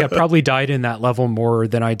like I probably died in that level more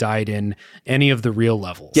than I died in any of the real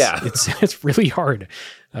levels. Yeah, it's really hard.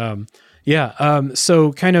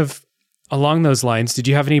 So kind of along those lines, did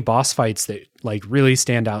you have any boss fights that like really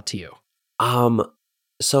stand out to you?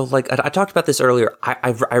 So like I talked about this earlier.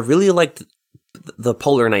 I really liked the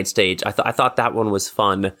Polar Knight stage. I thought that one was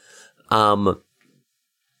fun. I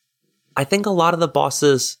think a lot of the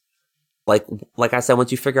bosses, like I said,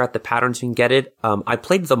 once you figure out the patterns, you can get it. I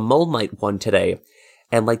played the Mole Knight one today,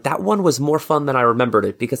 and like that one was more fun than I remembered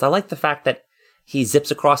it, because I like the fact that he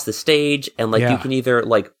zips across the stage, and like you can either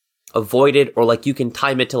like avoid it, or like you can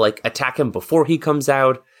time it to like attack him before he comes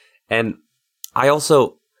out. And I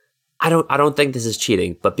don't think this is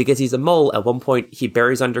cheating, but because he's a mole, at one point he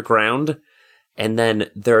buries underground, and then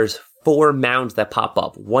there's 4 mounds that pop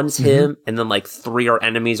up. One's him, and then like 3 are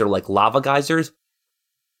enemies or like lava geysers.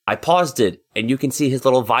 I paused it, and you can see his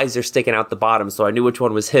little visor sticking out the bottom, so I knew which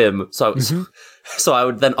one was him. So I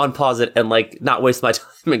would then unpause it and like not waste my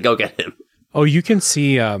time and go get him. Oh, you can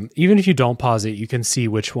see, even if you don't pause it, you can see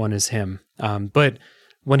which one is him. But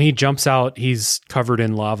when he jumps out, he's covered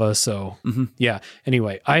in lava. So yeah.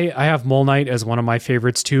 Anyway, I have Mole Knight as one of my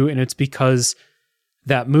favorites too. And it's because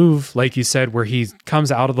that move, like you said, where he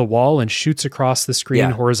comes out of the wall and shoots across the screen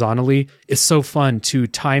horizontally, is so fun to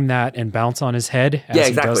time that and bounce on his head as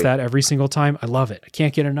he does that every single time. I love it. I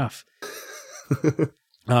can't get enough.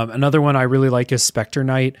 Another one I really like is Spectre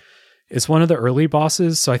Knight. It's one of the early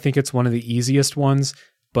bosses, so I think it's one of the easiest ones,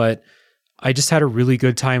 but I just had a really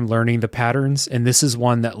good time learning the patterns, and this is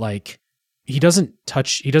one that like he doesn't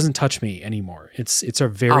touch me anymore. It's a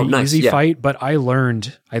very easy fight, but I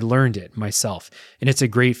learned it myself. And it's a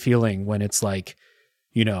great feeling when it's like,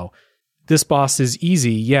 you know, this boss is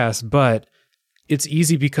easy, yes, but it's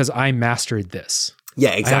easy because I mastered this.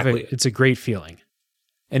 Yeah, exactly. It's a great feeling.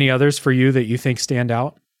 Any others for you that you think stand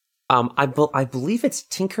out? I believe it's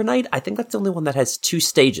Tinker Knight. I think that's the only one that has 2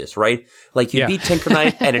 stages, right? Like you beat Tinker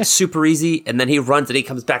Knight and it's super easy, and then he runs and he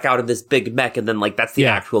comes back out of this big mech, and then like that's the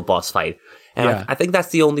actual boss fight. And I think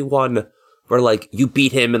that's the only one where like you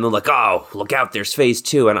beat him and then like, oh, look out, there's phase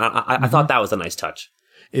 2. And I thought that was a nice touch.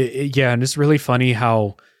 And it's really funny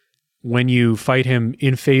how when you fight him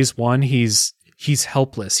in phase 1, he's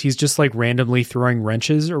helpless. He's just like randomly throwing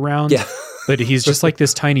wrenches around. Yeah. But he's just like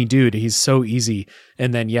this tiny dude. He's so easy.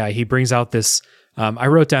 And then, he brings out this, I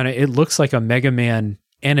wrote down, it looks like a Mega Man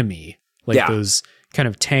enemy. like Yeah. those kind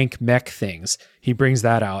of tank mech things. He brings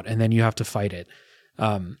that out, and then you have to fight it.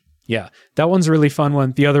 Yeah, that one's a really fun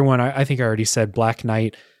one. The other one, I think I already said, Black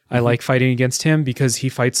Knight. I like fighting against him because he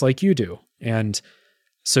fights like you do. And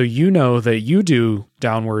so you know that you do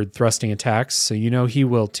downward thrusting attacks, so you know he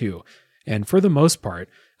will too. And for the most part,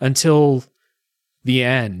 until the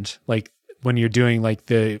end, like when you're doing like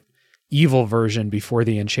the evil version before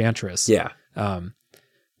the Enchantress. Yeah.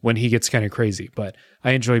 When he gets kind of crazy. But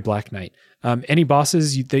I enjoy Black Knight. Any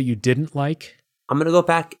bosses that you didn't like? I'm going to go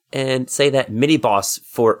back and say that mini boss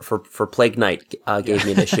for Plague Knight gave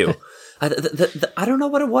me an issue. I don't know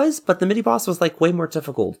what it was, but the mini boss was like way more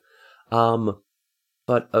difficult.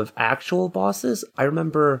 But of actual bosses, I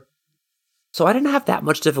remember. So I didn't have that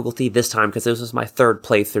much difficulty this time because this was my third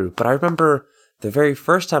playthrough. But I remember the very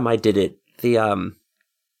first time I did it, the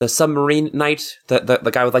submarine knight,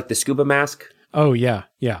 the guy with like the scuba mask. Oh yeah,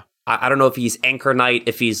 yeah. I don't know if he's Anchor Knight,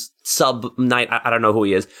 if he's Sub Knight. I don't know who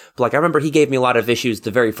he is. But like I remember he gave me a lot of issues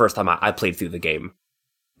the very first time I played through the game.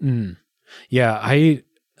 Yeah,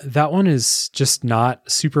 that one is just not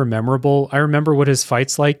super memorable. I remember what his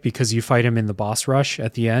fight's like because you fight him in the boss rush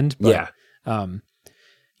at the end. But,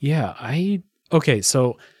 okay,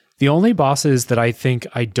 so the only bosses that I think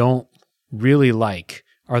I don't really like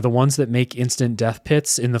are the ones that make instant death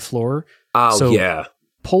pits in the floor. Oh, so yeah.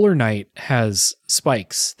 Polar Knight has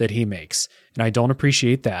spikes that he makes, and I don't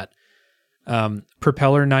appreciate that.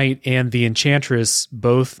 Propeller Knight and the Enchantress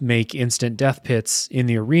both make instant death pits in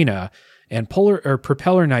the arena, and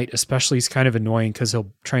Propeller Knight especially is kind of annoying because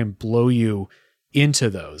he'll try and blow you into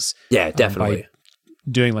those. Yeah, definitely. By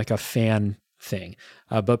doing like a fan thing.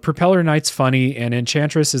 But Propeller Knight's funny, and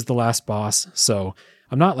Enchantress is the last boss, so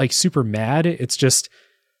I'm not like super mad. It's just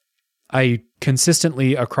I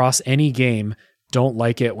consistently across any game don't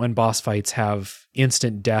like it when boss fights have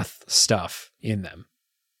instant death stuff in them.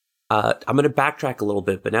 I'm going to backtrack a little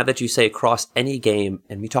bit, but now that you say across any game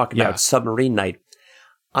and we talk about Submarine Knight,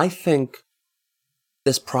 I think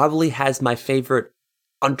this probably has my favorite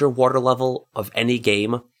underwater level of any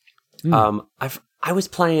game. I was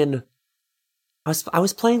playing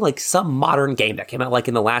like some modern game that came out like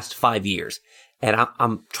in the last 5 years, and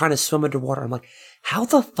I'm trying to swim underwater. I'm like, how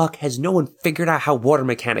the fuck has no one figured out how water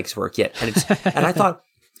mechanics work yet? And it's and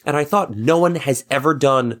I thought no one has ever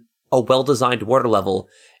done a well-designed water level.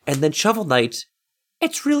 And then Shovel Knight,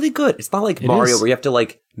 it's really good. It's not like Mario where you have to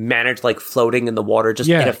like manage like floating in the water. It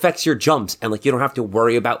affects your jumps, and like you don't have to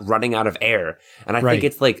worry about running out of air. And I think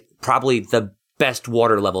it's like probably the best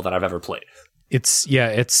water level that I've ever played. It's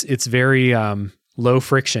very low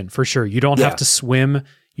friction for sure. You don't have to swim.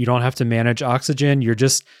 You don't have to manage oxygen. You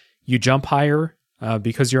jump higher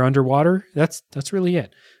because you're underwater. That's really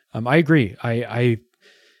it. I agree. I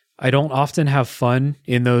don't often have fun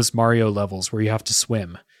in those Mario levels where you have to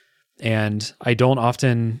swim, and I don't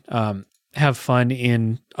often have fun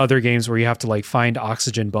in other games where you have to like find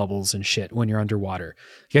oxygen bubbles and shit when you're underwater.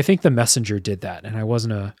 I think The Messenger did that, and I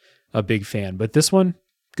wasn't a big fan. But this one,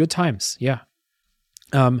 good times. Yeah.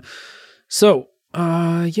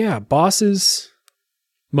 Bosses,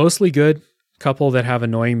 mostly good. Couple that have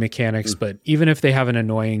annoying mechanics, but even if they have an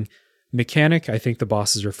annoying mechanic, I think the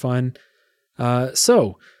bosses are fun.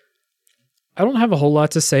 So I don't have a whole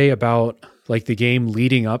lot to say about like the game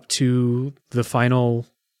leading up to the final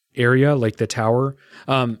area, like the tower.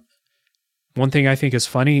 One thing I think is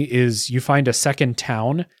funny is you find a second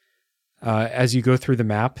town as you go through the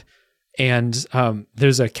map, and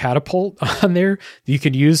there's a catapult on there that you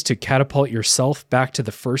can use to catapult yourself back to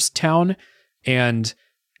the first town, and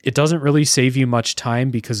it doesn't really save you much time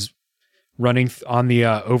because running on the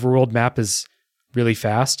overworld map is really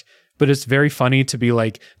fast. But it's very funny to be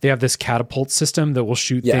like, they have this catapult system that will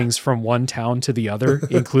shoot things from one town to the other,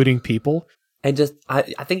 including people. And just, I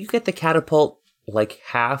think you get the catapult like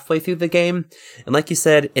halfway through the game. And like you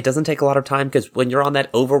said, it doesn't take a lot of time because when you're on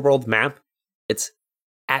that overworld map, it's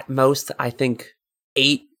at most, I think,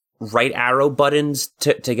 8 right arrow buttons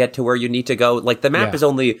to get to where you need to go. Like the map is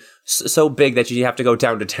only so big that you have to go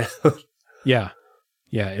down to town. Yeah.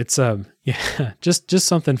 It's just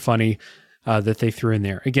something funny that they threw in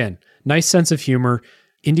there. Again, nice sense of humor.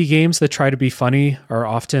 Indie games that try to be funny are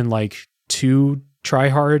often like too try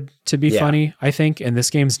hard to be funny, I think. And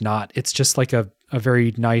this game's not. It's just like a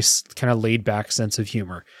very nice kind of laid back sense of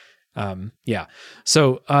humor.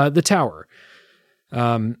 So the tower.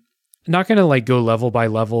 Not going to like go level by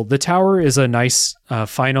level. The tower is a nice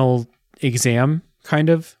final exam, kind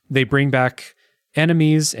of. They bring back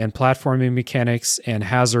enemies and platforming mechanics and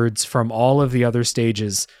hazards from all of the other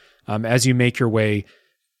stages as you make your way,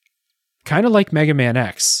 kind of like Mega Man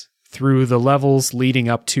X, through the levels leading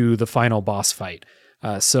up to the final boss fight.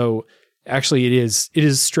 So Actually, it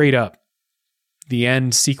is straight up the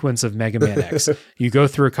end sequence of Mega Man X. You go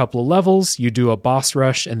through a couple of levels, you do a boss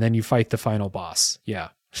rush, and then you fight the final boss. Yeah.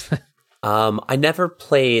 I never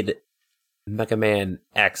played Mega Man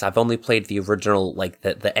X. I've only played the original, like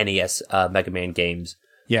the NES Mega Man games.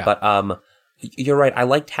 Yeah. But you're right. I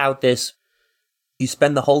liked how you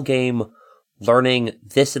spend the whole game learning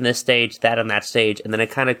this in this stage, that in that stage, and then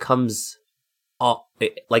it kind of comes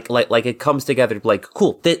like it comes together to be like,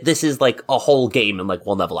 cool, this is like a whole game in like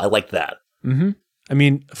one level. I liked that. Mm-hmm. I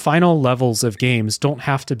mean, final levels of games don't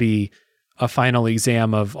have to be a final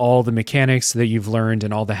exam of all the mechanics that you've learned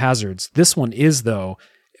and all the hazards. This one is, though,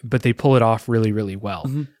 but they pull it off really, really well.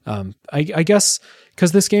 Mm-hmm. I guess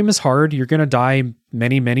because this game is hard, you're going to die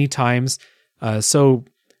many, many times. So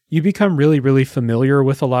you become really, really familiar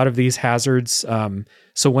with a lot of these hazards.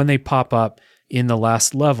 So when they pop up in the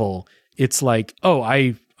last level, it's like, oh,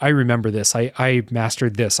 I remember this. I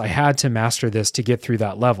mastered this. I had to master this to get through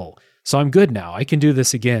that level. So I'm good now. I can do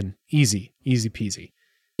this again. Easy peasy.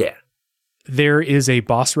 Yeah. There is a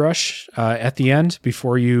boss rush at the end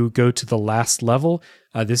before you go to the last level.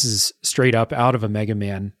 This is straight up out of a Mega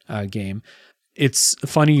Man game. It's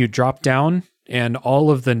funny. You drop down and all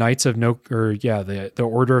of the Knights of the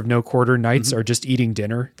Order of No Quarter Knights are just eating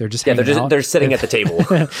dinner. They're just hanging out. They're sitting at the table.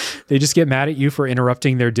 They just get mad at you for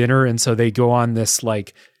interrupting their dinner, and so they go on this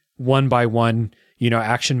like one by one,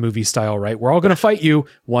 action movie style, right? We're all going to fight you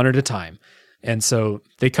one at a time. And so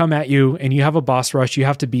they come at you and you have a boss rush. You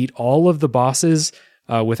have to beat all of the bosses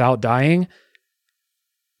without dying.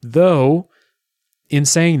 Though, in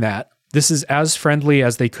saying that, this is as friendly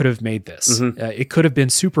as they could have made this. Mm-hmm. It could have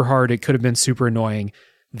been super hard. It could have been super annoying.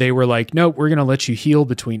 They were like, nope, we're going to let you heal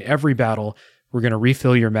between every battle. We're going to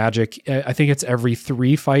refill your magic. I think it's every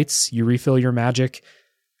 3 fights you refill your magic.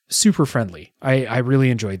 Super friendly. I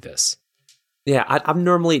really enjoyed this. Yeah, I'm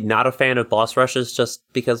normally not a fan of boss rushes just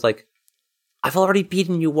because, like, I've already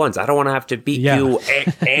beaten you once. I don't want to have to beat you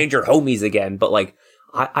and your homies again. But, like,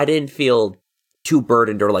 I didn't feel too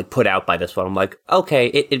burdened or, like, put out by this one. I'm like, okay,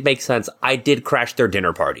 it makes sense. I did crash their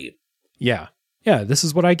dinner party. Yeah. Yeah, this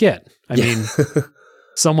is what I get. I mean,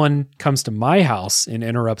 someone comes to my house and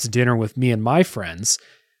interrupts dinner with me and my friends.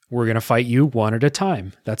 We're going to fight you one at a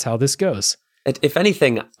time. That's how this goes. And if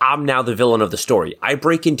anything, I'm now the villain of the story. I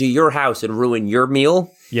break into your house and ruin your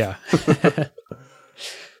meal. Yeah.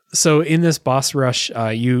 So in this boss rush,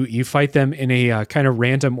 you fight them in a kind of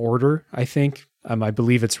random order, I think. I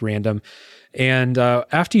believe it's random. And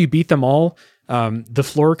after you beat them all, the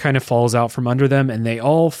floor kind of falls out from under them and they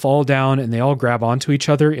all fall down and they all grab onto each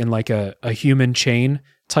other in like a human chain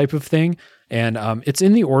type of thing. And it's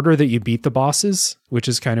in the order that you beat the bosses, which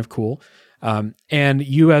is kind of cool. And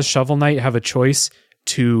you as Shovel Knight have a choice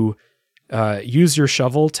to use your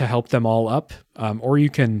shovel to help them all up, or you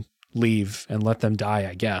can leave and let them die,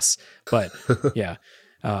 I guess. But yeah.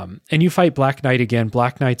 And you fight Black Knight again.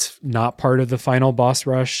 Black Knight's not part of the final boss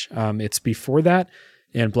rush. It's before that.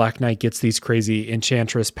 And Black Knight gets these crazy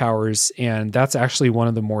enchantress powers. And that's actually one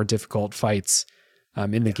of the more difficult fights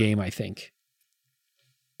in the game, I think.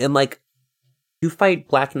 And like, you fight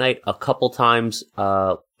Black Knight a couple times,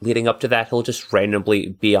 leading up to that. He'll just randomly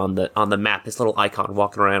be on the map, this little icon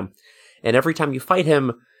walking around. And every time you fight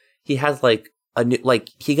him, he has like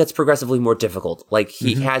he gets progressively more difficult. Like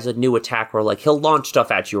he has a new attack where like he'll launch stuff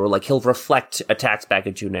at you or like he'll reflect attacks back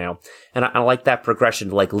at you now. And I like that progression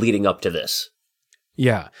like leading up to this.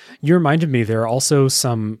 Yeah. You reminded me there are also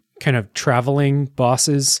some kind of traveling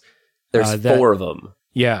bosses. There's 4 of them.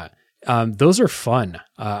 Yeah. Those are fun.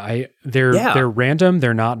 They're random.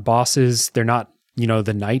 They're not bosses. They're not,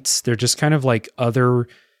 the knights. They're just kind of like other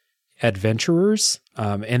adventurers.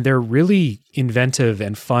 And they're really inventive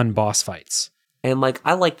and fun boss fights. And like,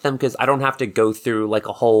 I like them because I don't have to go through like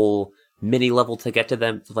a whole mini level to get to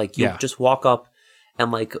them. Like you just walk up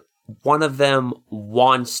and like one of them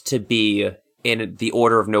wants to be in the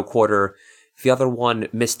Order of No Quarter. The other one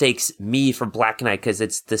mistakes me for Black Knight because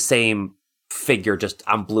it's the same figure, just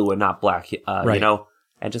I'm blue and not black,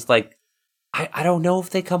 and just like, I don't know if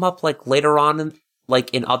they come up like later on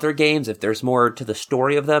in other games, if there's more to the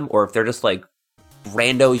story of them or if they're just like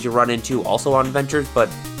randos you run into also on adventures, but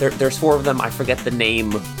there's 4 of them. I forget the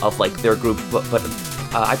name of like their group, but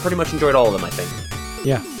I pretty much enjoyed all of them, I think.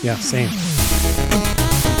 Yeah, same.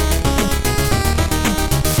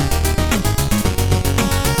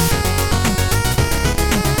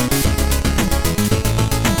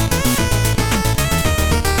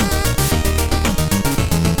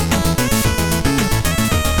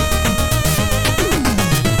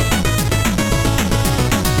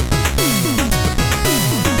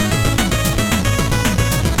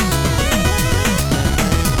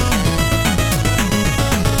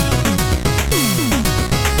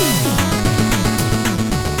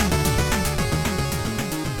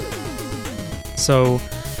 So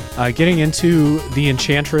getting into the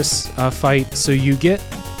Enchantress fight, so you get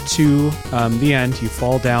to the end, you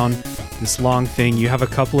fall down this long thing. You have a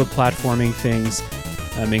couple of platforming things,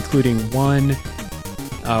 including one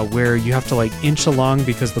where you have to like inch along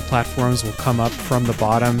because the platforms will come up from the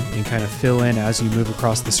bottom and kind of fill in as you move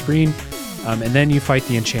across the screen. And then you fight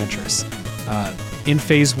the Enchantress. In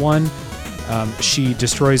phase 1, she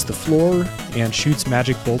destroys the floor and shoots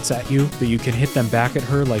magic bolts at you, but you can hit them back at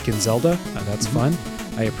her like in Zelda. That's fun.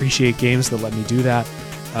 I appreciate games that let me do that.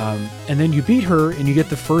 And then you beat her and you get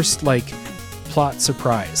the first like plot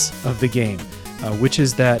surprise of the game, which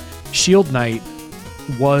is that Shield Knight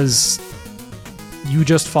you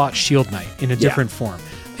just fought Shield Knight in a different form.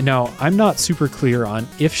 Now, I'm not super clear on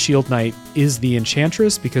if Shield Knight is the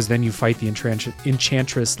Enchantress, because then you fight the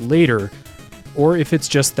Enchantress later, or if it's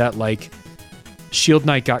just that like Shield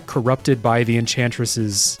Knight got corrupted by the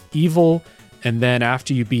Enchantress's evil, and then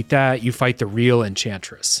after you beat that, you fight the real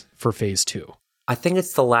Enchantress for phase 2. I think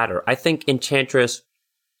it's the latter. I think Enchantress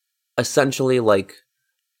essentially like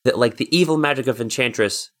the evil magic of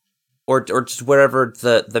Enchantress, or just whatever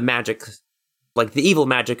the magic, like the evil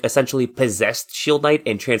magic essentially possessed Shield Knight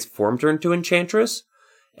and transformed her into Enchantress.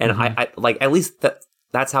 And I like, at least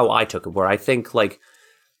that's how I took it, where I think like,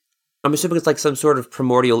 I'm assuming it's like some sort of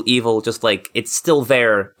primordial evil, just like it's still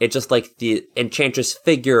there. It's just like the Enchantress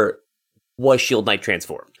figure was Shield Knight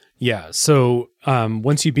transformed. Yeah. So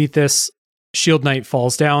once you beat this, Shield Knight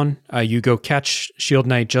falls down. You go catch Shield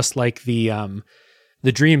Knight, just like the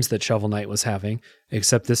dreams that Shovel Knight was having,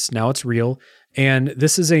 except now it's real. And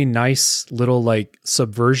this is a nice little like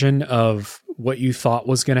subversion of what you thought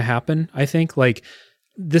was going to happen. I think like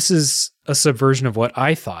this is a subversion of what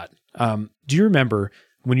I thought. Do you remember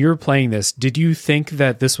when you were playing this, did you think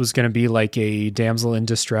that this was going to be like a damsel in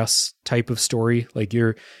distress type of story? Like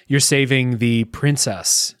you're saving the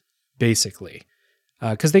princess, basically.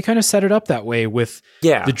 Because they kind of set it up that way with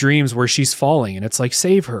the dreams where she's falling and it's like,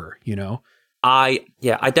 save her, you know? I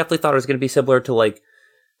definitely thought it was going to be similar to like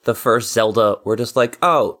the first Zelda, where just like,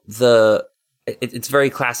 it's very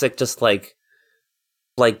classic, just like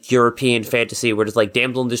European fantasy, where just like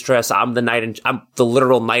damsel in distress, I'm the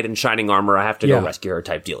literal knight in shining armor, I have to go rescue her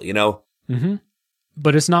type deal, you know? Mm-hmm.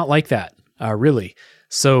 But it's not like that, really.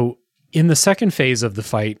 So in the second phase of the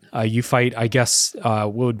fight, you fight, I guess,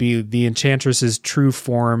 what would be the Enchantress's true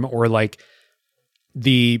form, or like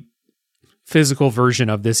the physical version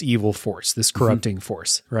of this evil force, this corrupting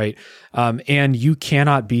force, right? And you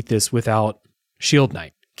cannot beat this without Shield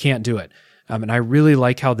Knight. Can't do it. And I really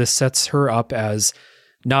like how this sets her up as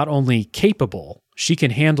not only capable, she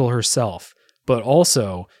can handle herself, but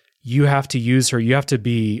also you have to use her. You have to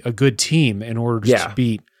be a good team in order to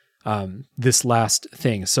beat this last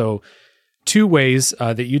thing. So 2 ways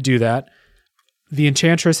that you do that. The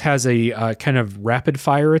Enchantress has a kind of rapid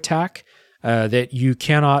fire attack that you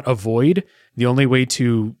cannot avoid. The only way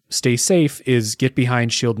to stay safe is get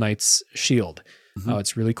behind Shield Knight's shield.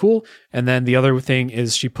 It's really cool. And then the other thing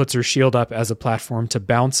is she puts her shield up as a platform to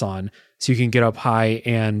bounce on, so you can get up high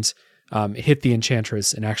and hit the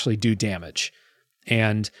Enchantress and actually do damage.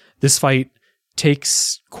 And this fight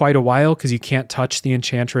takes quite a while because you can't touch the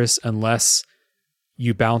Enchantress unless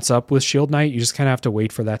you bounce up with Shield Knight. You just kind of have to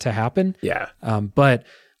wait for that to happen. Yeah. But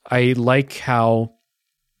I like how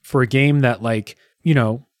for a game that like, you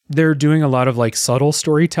know, they're doing a lot of like subtle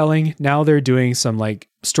storytelling. Now they're doing some like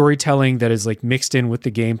storytelling that is like mixed in with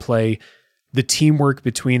the gameplay. The teamwork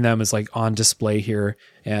between them is like on display here.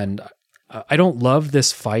 And I don't love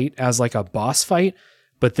this fight as like a boss fight,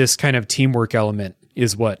 but this kind of teamwork element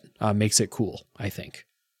is what makes it cool, I think.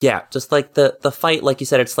 Yeah, just like the fight, like you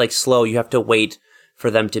said, it's like slow. You have to wait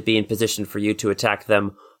for them to be in position for you to attack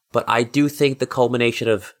them. But I do think the culmination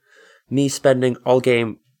of me spending all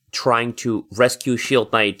game trying to rescue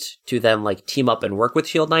Shield Knight to then like team up and work with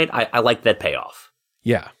Shield Knight, I like that payoff.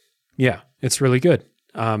 Yeah, it's really good.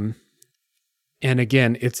 And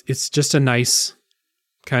again, it's just a nice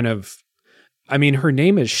kind of, I mean, her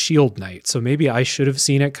name is Shield Knight, so maybe I should have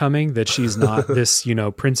seen it coming that she's not this, you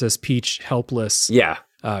know, Princess Peach helpless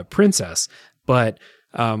princess. But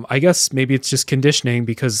I guess maybe it's just conditioning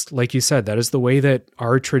because, like you said, that is the way that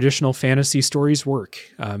our traditional fantasy stories work.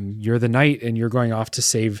 You're the knight and you're going off to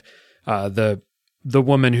save the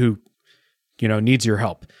woman who, you know, needs your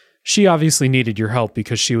help. She obviously needed your help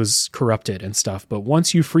because she was corrupted and stuff. But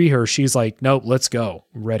once you free her, she's like, nope, let's go.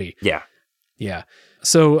 I'm ready. Yeah.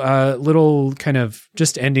 So little kind of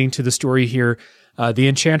just ending to the story here. The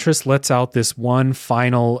Enchantress lets out this one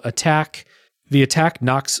final attack. The attack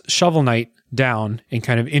knocks Shovel Knight down and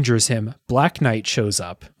kind of injures him. Black Knight shows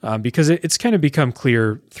up because it's kind of become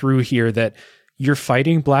clear through here that you're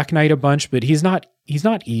fighting Black Knight a bunch, but he's not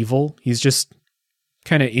evil. He's just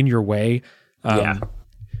kind of in your way.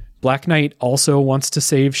 Black Knight also wants to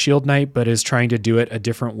save Shield Knight, but is trying to do it a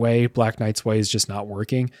different way. Black Knight's way is just not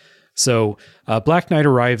working. So Black Knight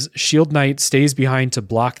arrives. Shield Knight stays behind to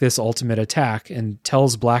block this ultimate attack and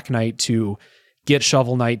tells Black Knight to get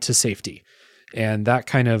Shovel Knight to safety. And that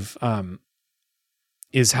kind of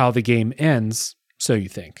is how the game ends, so you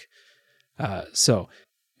think.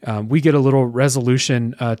 We get a little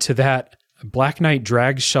resolution to that. Black Knight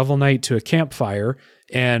drags Shovel Knight to a campfire,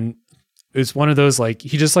 and it's one of those, like,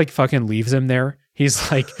 he just like fucking leaves him there.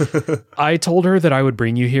 He's like, I told her that I would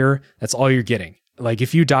bring you here. That's all you're getting. Like,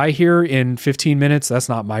 if you die here in 15 minutes, that's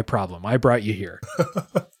not my problem. I brought you here.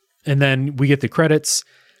 And then we get the credits.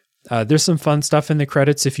 There's some fun stuff in the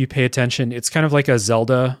credits if you pay attention. It's kind of like a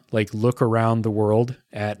Zelda, like, look around the world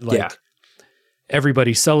at like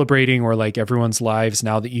everybody celebrating, or like everyone's lives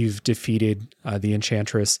now that you've defeated the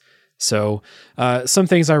Enchantress. So some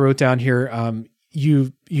things I wrote down here.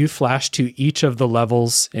 You flash to each of the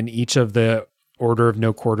levels in each of the Order of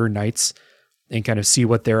No Quarter Knights and kind of see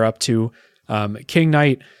what they're up to. King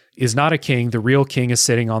Knight is not a king. The real king is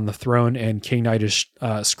sitting on the throne, and King Knight is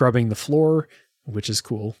scrubbing the floor, which is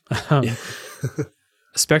cool.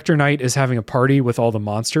 Spectre Knight is having a party with all the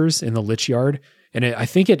monsters in the Lich Yard. And I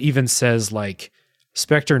think it even says like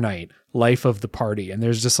Spectre Knight, life of the party. And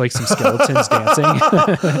there's just like some skeletons dancing.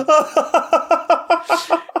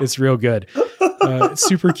 It's real good. It's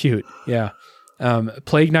super cute. Yeah.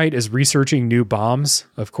 Plague Knight is researching new bombs,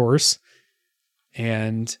 of course.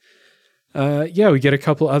 And we get a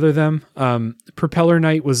couple other of them. Propeller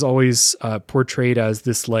Knight was always portrayed as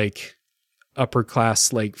this like upper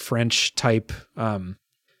class, like French type, kind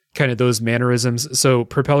of those mannerisms. So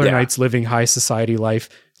Propeller Knight's living high society life.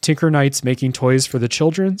 Tinker Knight's making toys for the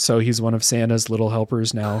children. So he's one of Santa's little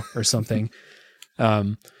helpers now or something.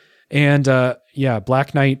 Black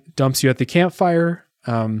Knight dumps you at the campfire.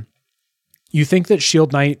 You think that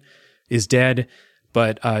Shield Knight is dead,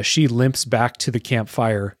 but she limps back to the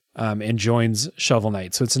campfire and joins Shovel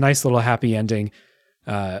Knight. So it's a nice little happy ending.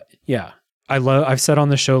 I've said on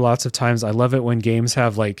the show lots of times, I love it when games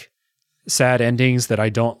have like sad endings that I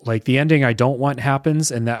don't like. The ending I don't want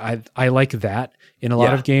happens, and that I like that in a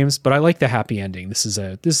lot of games, but I like the happy ending. This is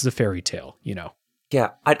a fairy tale, you know?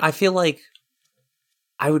 Yeah. I feel like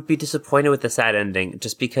I would be disappointed with the sad ending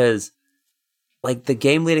just because like the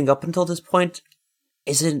game leading up until this point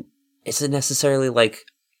isn't necessarily like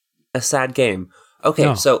a sad game. Okay.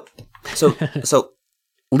 No. So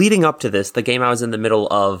leading up to this, the game I was in the middle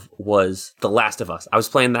of was The Last of Us. I was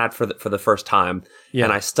playing that for the first time,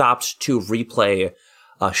 and I stopped to replay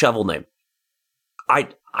Shovel Knight. I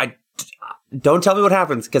don't tell me what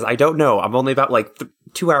happens because I don't know. I'm only about like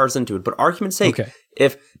 2 hours into it. But argument's sake,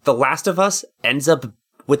 if The Last of Us ends up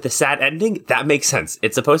with the sad ending, that makes sense.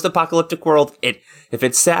 It's a post-apocalyptic world. If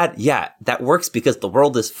it's sad, that works because the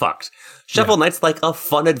world is fucked. Shovel Knight's like a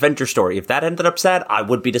fun adventure story. If that ended up sad, I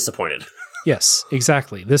would be disappointed. Yes,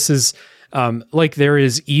 exactly. This is like there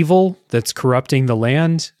is evil that's corrupting the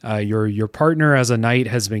land. Your partner as a knight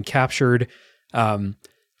has been captured.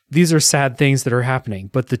 These are sad things that are happening,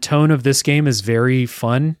 but the tone of this game is very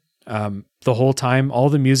fun. The whole time, all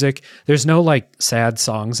the music, there's no like sad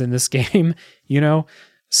songs in this game, you know?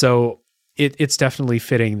 So it's definitely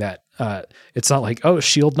fitting that it's not like, oh,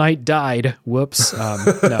 Shield Knight died. Whoops.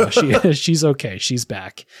 No, she's okay. She's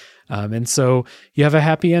back. And so you have a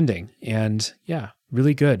happy ending, and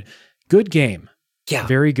really good. Good game. Yeah.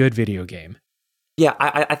 Very good video game. Yeah,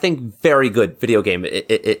 I think very good video game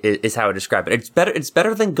is how I describe it. It's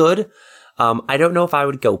better than good. I don't know if I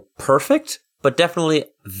would go perfect, but definitely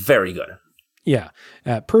very good. Yeah.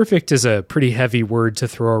 Perfect is a pretty heavy word to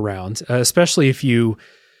throw around, especially if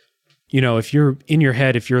if you're in your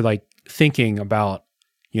head, if you're like thinking about,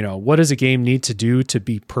 what does a game need to do to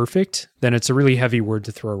be perfect, then it's a really heavy word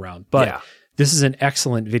to throw around. But this is an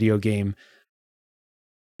excellent video game.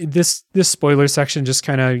 This spoiler section just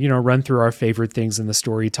kind of, run through our favorite things in the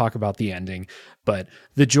story, talk about the ending. But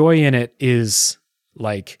the joy in it is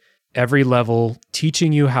like every level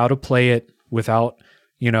teaching you how to play it without,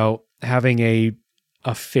 having a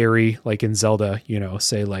fairy like in Zelda,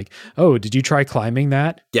 say like, oh, did you try climbing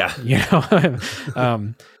that? Yeah.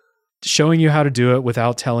 Showing you how to do it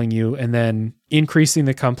without telling you, and then increasing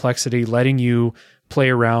the complexity, letting you play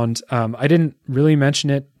around. I didn't really mention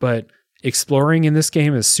it, but exploring in this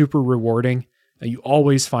game is super rewarding. You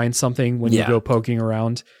always find something when you go poking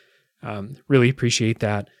around. Really appreciate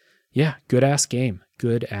that. Yeah, good ass game.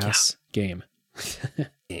 Good ass game.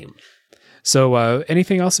 So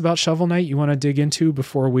anything else about Shovel Knight you want to dig into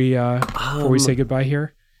before we say goodbye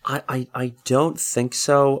here? I don't think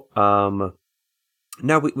so.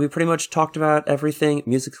 No, we pretty much talked about everything.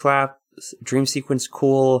 Music clap, dream sequence,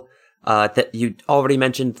 cool. That you already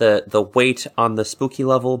mentioned the weight on the spooky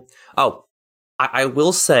level. Oh, I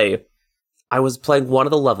will say, I was playing one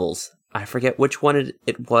of the levels. I forget which one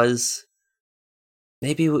it was.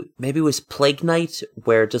 Maybe it was Plague Knight,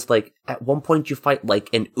 where just like at one point you fight like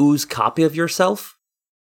an ooze copy of yourself.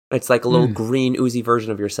 It's like a little green oozy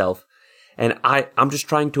version of yourself. And I'm just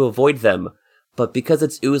trying to avoid them. But because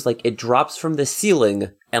it's ooze, like it drops from the ceiling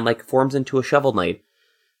and like forms into a Shovel Knight.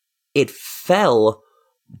 It fell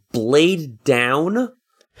blade down,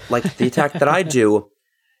 like the attack that I do,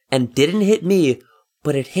 and didn't hit me,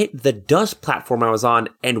 but it hit the dust platform I was on,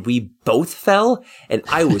 and we both fell, and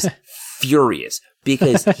I was furious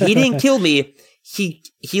because he didn't kill me.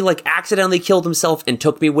 He like accidentally killed himself and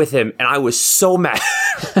took me with him, and I was so mad.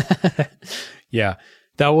 Yeah,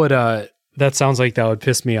 that sounds like that would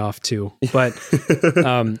piss me off too. But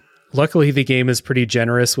luckily the game is pretty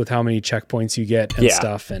generous with how many checkpoints you get and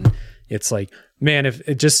stuff, and it's like, man, if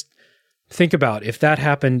it just think about if that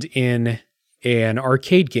happened in an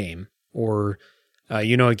arcade game or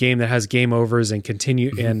a game that has game overs and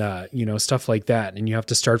continue and stuff like that, and you have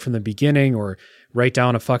to start from the beginning or write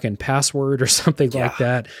down a fucking password or something like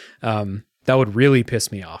that. That would really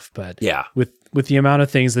piss me off. But with the amount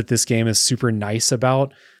of things that this game is super nice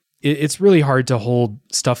about, it's really hard to hold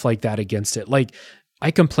stuff like that against it. Like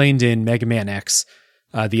I complained in Mega Man X,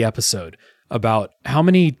 the episode, about how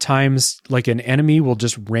many times like an enemy will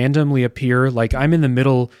just randomly appear. Like I'm in the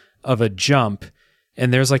middle of a jump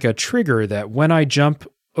and there's like a trigger that when I jump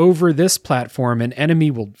over this platform, an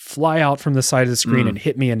enemy will fly out from the side of the screen and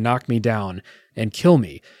hit me and knock me down and kill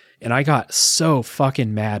me. And I got so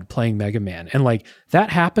fucking mad playing Mega Man. And like that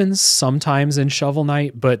happens sometimes in Shovel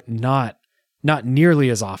Knight, but not nearly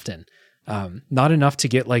as often. Not enough to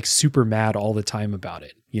get like super mad all the time about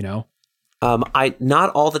it, you know? I not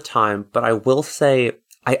all the time, but I will say,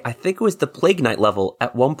 I think it was the Plague Knight level.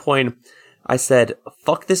 At one point, I said,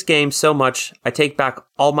 fuck this game so much, I take back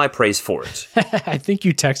all my praise for it. I think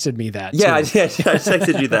you texted me that. Yeah, I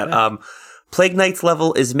texted you that. Plague Knight's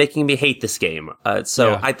level is making me hate this game. I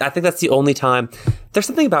think that's the only time. There's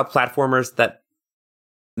something about platformers that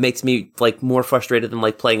makes me like more frustrated than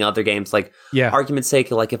like playing other games. Like, argument's sake,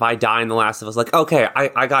 like if I die in The Last of Us, like, okay,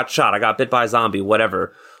 I got shot, I got bit by a zombie,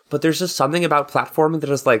 whatever. But there's just something about platforming that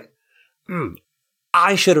is like,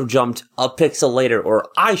 I should have jumped a pixel later, or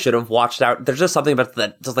I should have watched out. There's just something about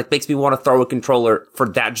that just like makes me want to throw a controller for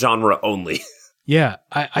that genre only. Yeah,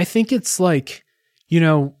 I think it's like,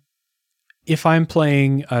 if I'm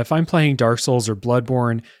playing Dark Souls or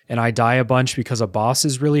Bloodborne and I die a bunch because a boss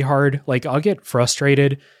is really hard, like I'll get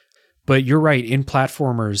frustrated. But you're right, in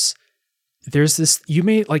platformers, there's this, you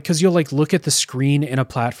may like, cause you'll like look at the screen in a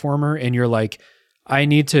platformer and you're like, I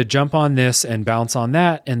need to jump on this and bounce on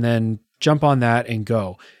that and then jump on that and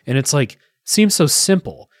go. And it's like, seems so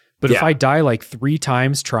simple. But if I die like 3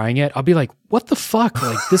 times trying it, I'll be like, what the fuck?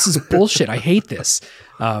 Like, this is bullshit. I hate this.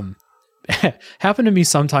 Happened to me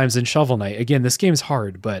sometimes in Shovel Knight. Again, this game's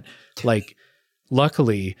hard, but like,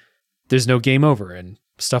 luckily there's no game over and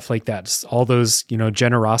stuff like that. Just all those,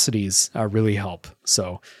 generosities really help.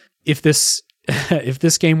 So if this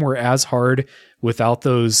game were as hard without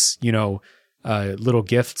those, little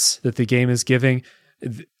gifts that the game is giving,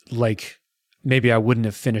 like maybe I wouldn't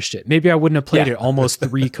have finished it. Maybe I wouldn't have played it almost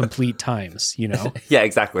 3 complete times, Yeah,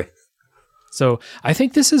 exactly. So I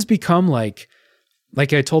think this has become like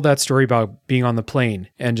I told that story about being on the plane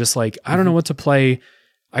and just like, I don't know what to play.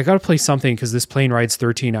 I got to play something because this plane ride's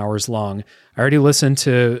 13 hours long. I already listened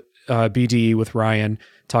to BDE with Ryan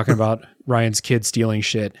talking about Ryan's kid stealing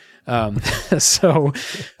shit. So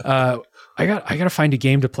I got to find a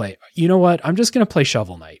game to play. You know what? I'm just going to play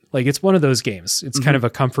Shovel Knight. Like it's one of those games. It's kind of a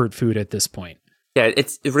comfort food at this point. Yeah,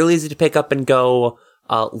 it's really easy to pick up and go.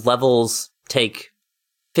 Levels take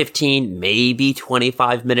 15, maybe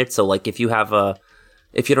 25 minutes. So like if you don't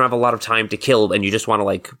have a lot of time to kill and you just want to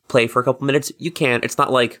like play for a couple minutes, you can. It's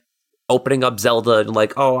not like opening up Zelda and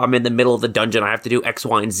like, oh, I'm in the middle of the dungeon, I have to do X,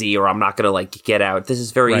 Y, and Z, or I'm not going to like get out. This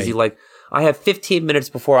is very easy. Like I have 15 minutes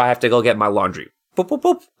before I have to go get my laundry. Boop, boop,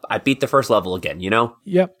 boop. I beat the first level again,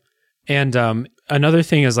 Yep. And another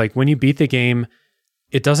thing is like when you beat the game,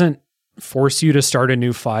 it doesn't force you to start a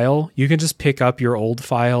new file. You can just pick up your old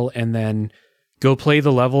file and then go play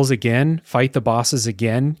the levels again, fight the bosses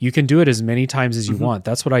again. You can do it as many times as you want.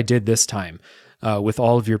 That's what I did this time with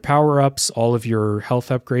all of your power-ups, all of your health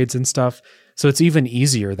upgrades and stuff. So it's even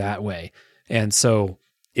easier that way. And so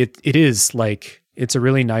it is like, it's a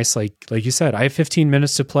really nice, like you said, I have 15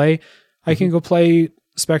 minutes to play. I can go play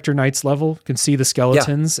Spectre Knights level, can see the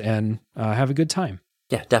skeletons and have a good time.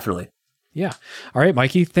 Yeah, definitely. Yeah. All right,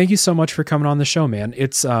 Mikey, thank you so much for coming on the show, man.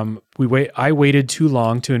 It's I waited too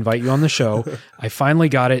long to invite you on the show. I finally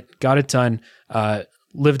got it done.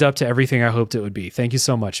 Lived up to everything I hoped it would be. Thank you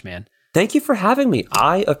so much, man. Thank you for having me.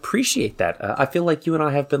 I appreciate that. I feel like you and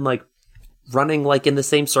I have been like running like in the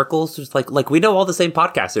same circles, just like we know all the same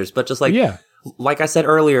podcasters, but just like like I said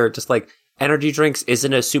earlier, just like energy drinks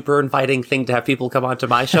isn't a super inviting thing to have people come onto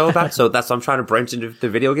my show about. So that's why I'm trying to branch into the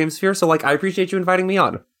video game sphere. So like I appreciate you inviting me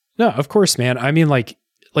on. No, of course, man. I mean, like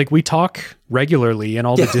we talk regularly in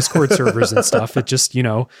all the Discord servers and stuff. It just,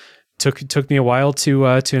 took me a while to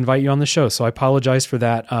invite you on the show. So I apologize for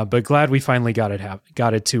that. But glad we finally got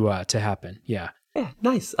it to happen. Yeah. Yeah.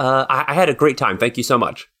 Nice. I had a great time. Thank you so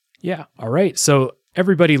much. Yeah. All right. So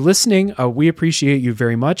everybody listening, we appreciate you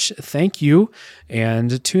very much. Thank you.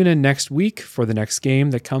 And tune in next week for the next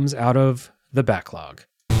game that comes out of the backlog.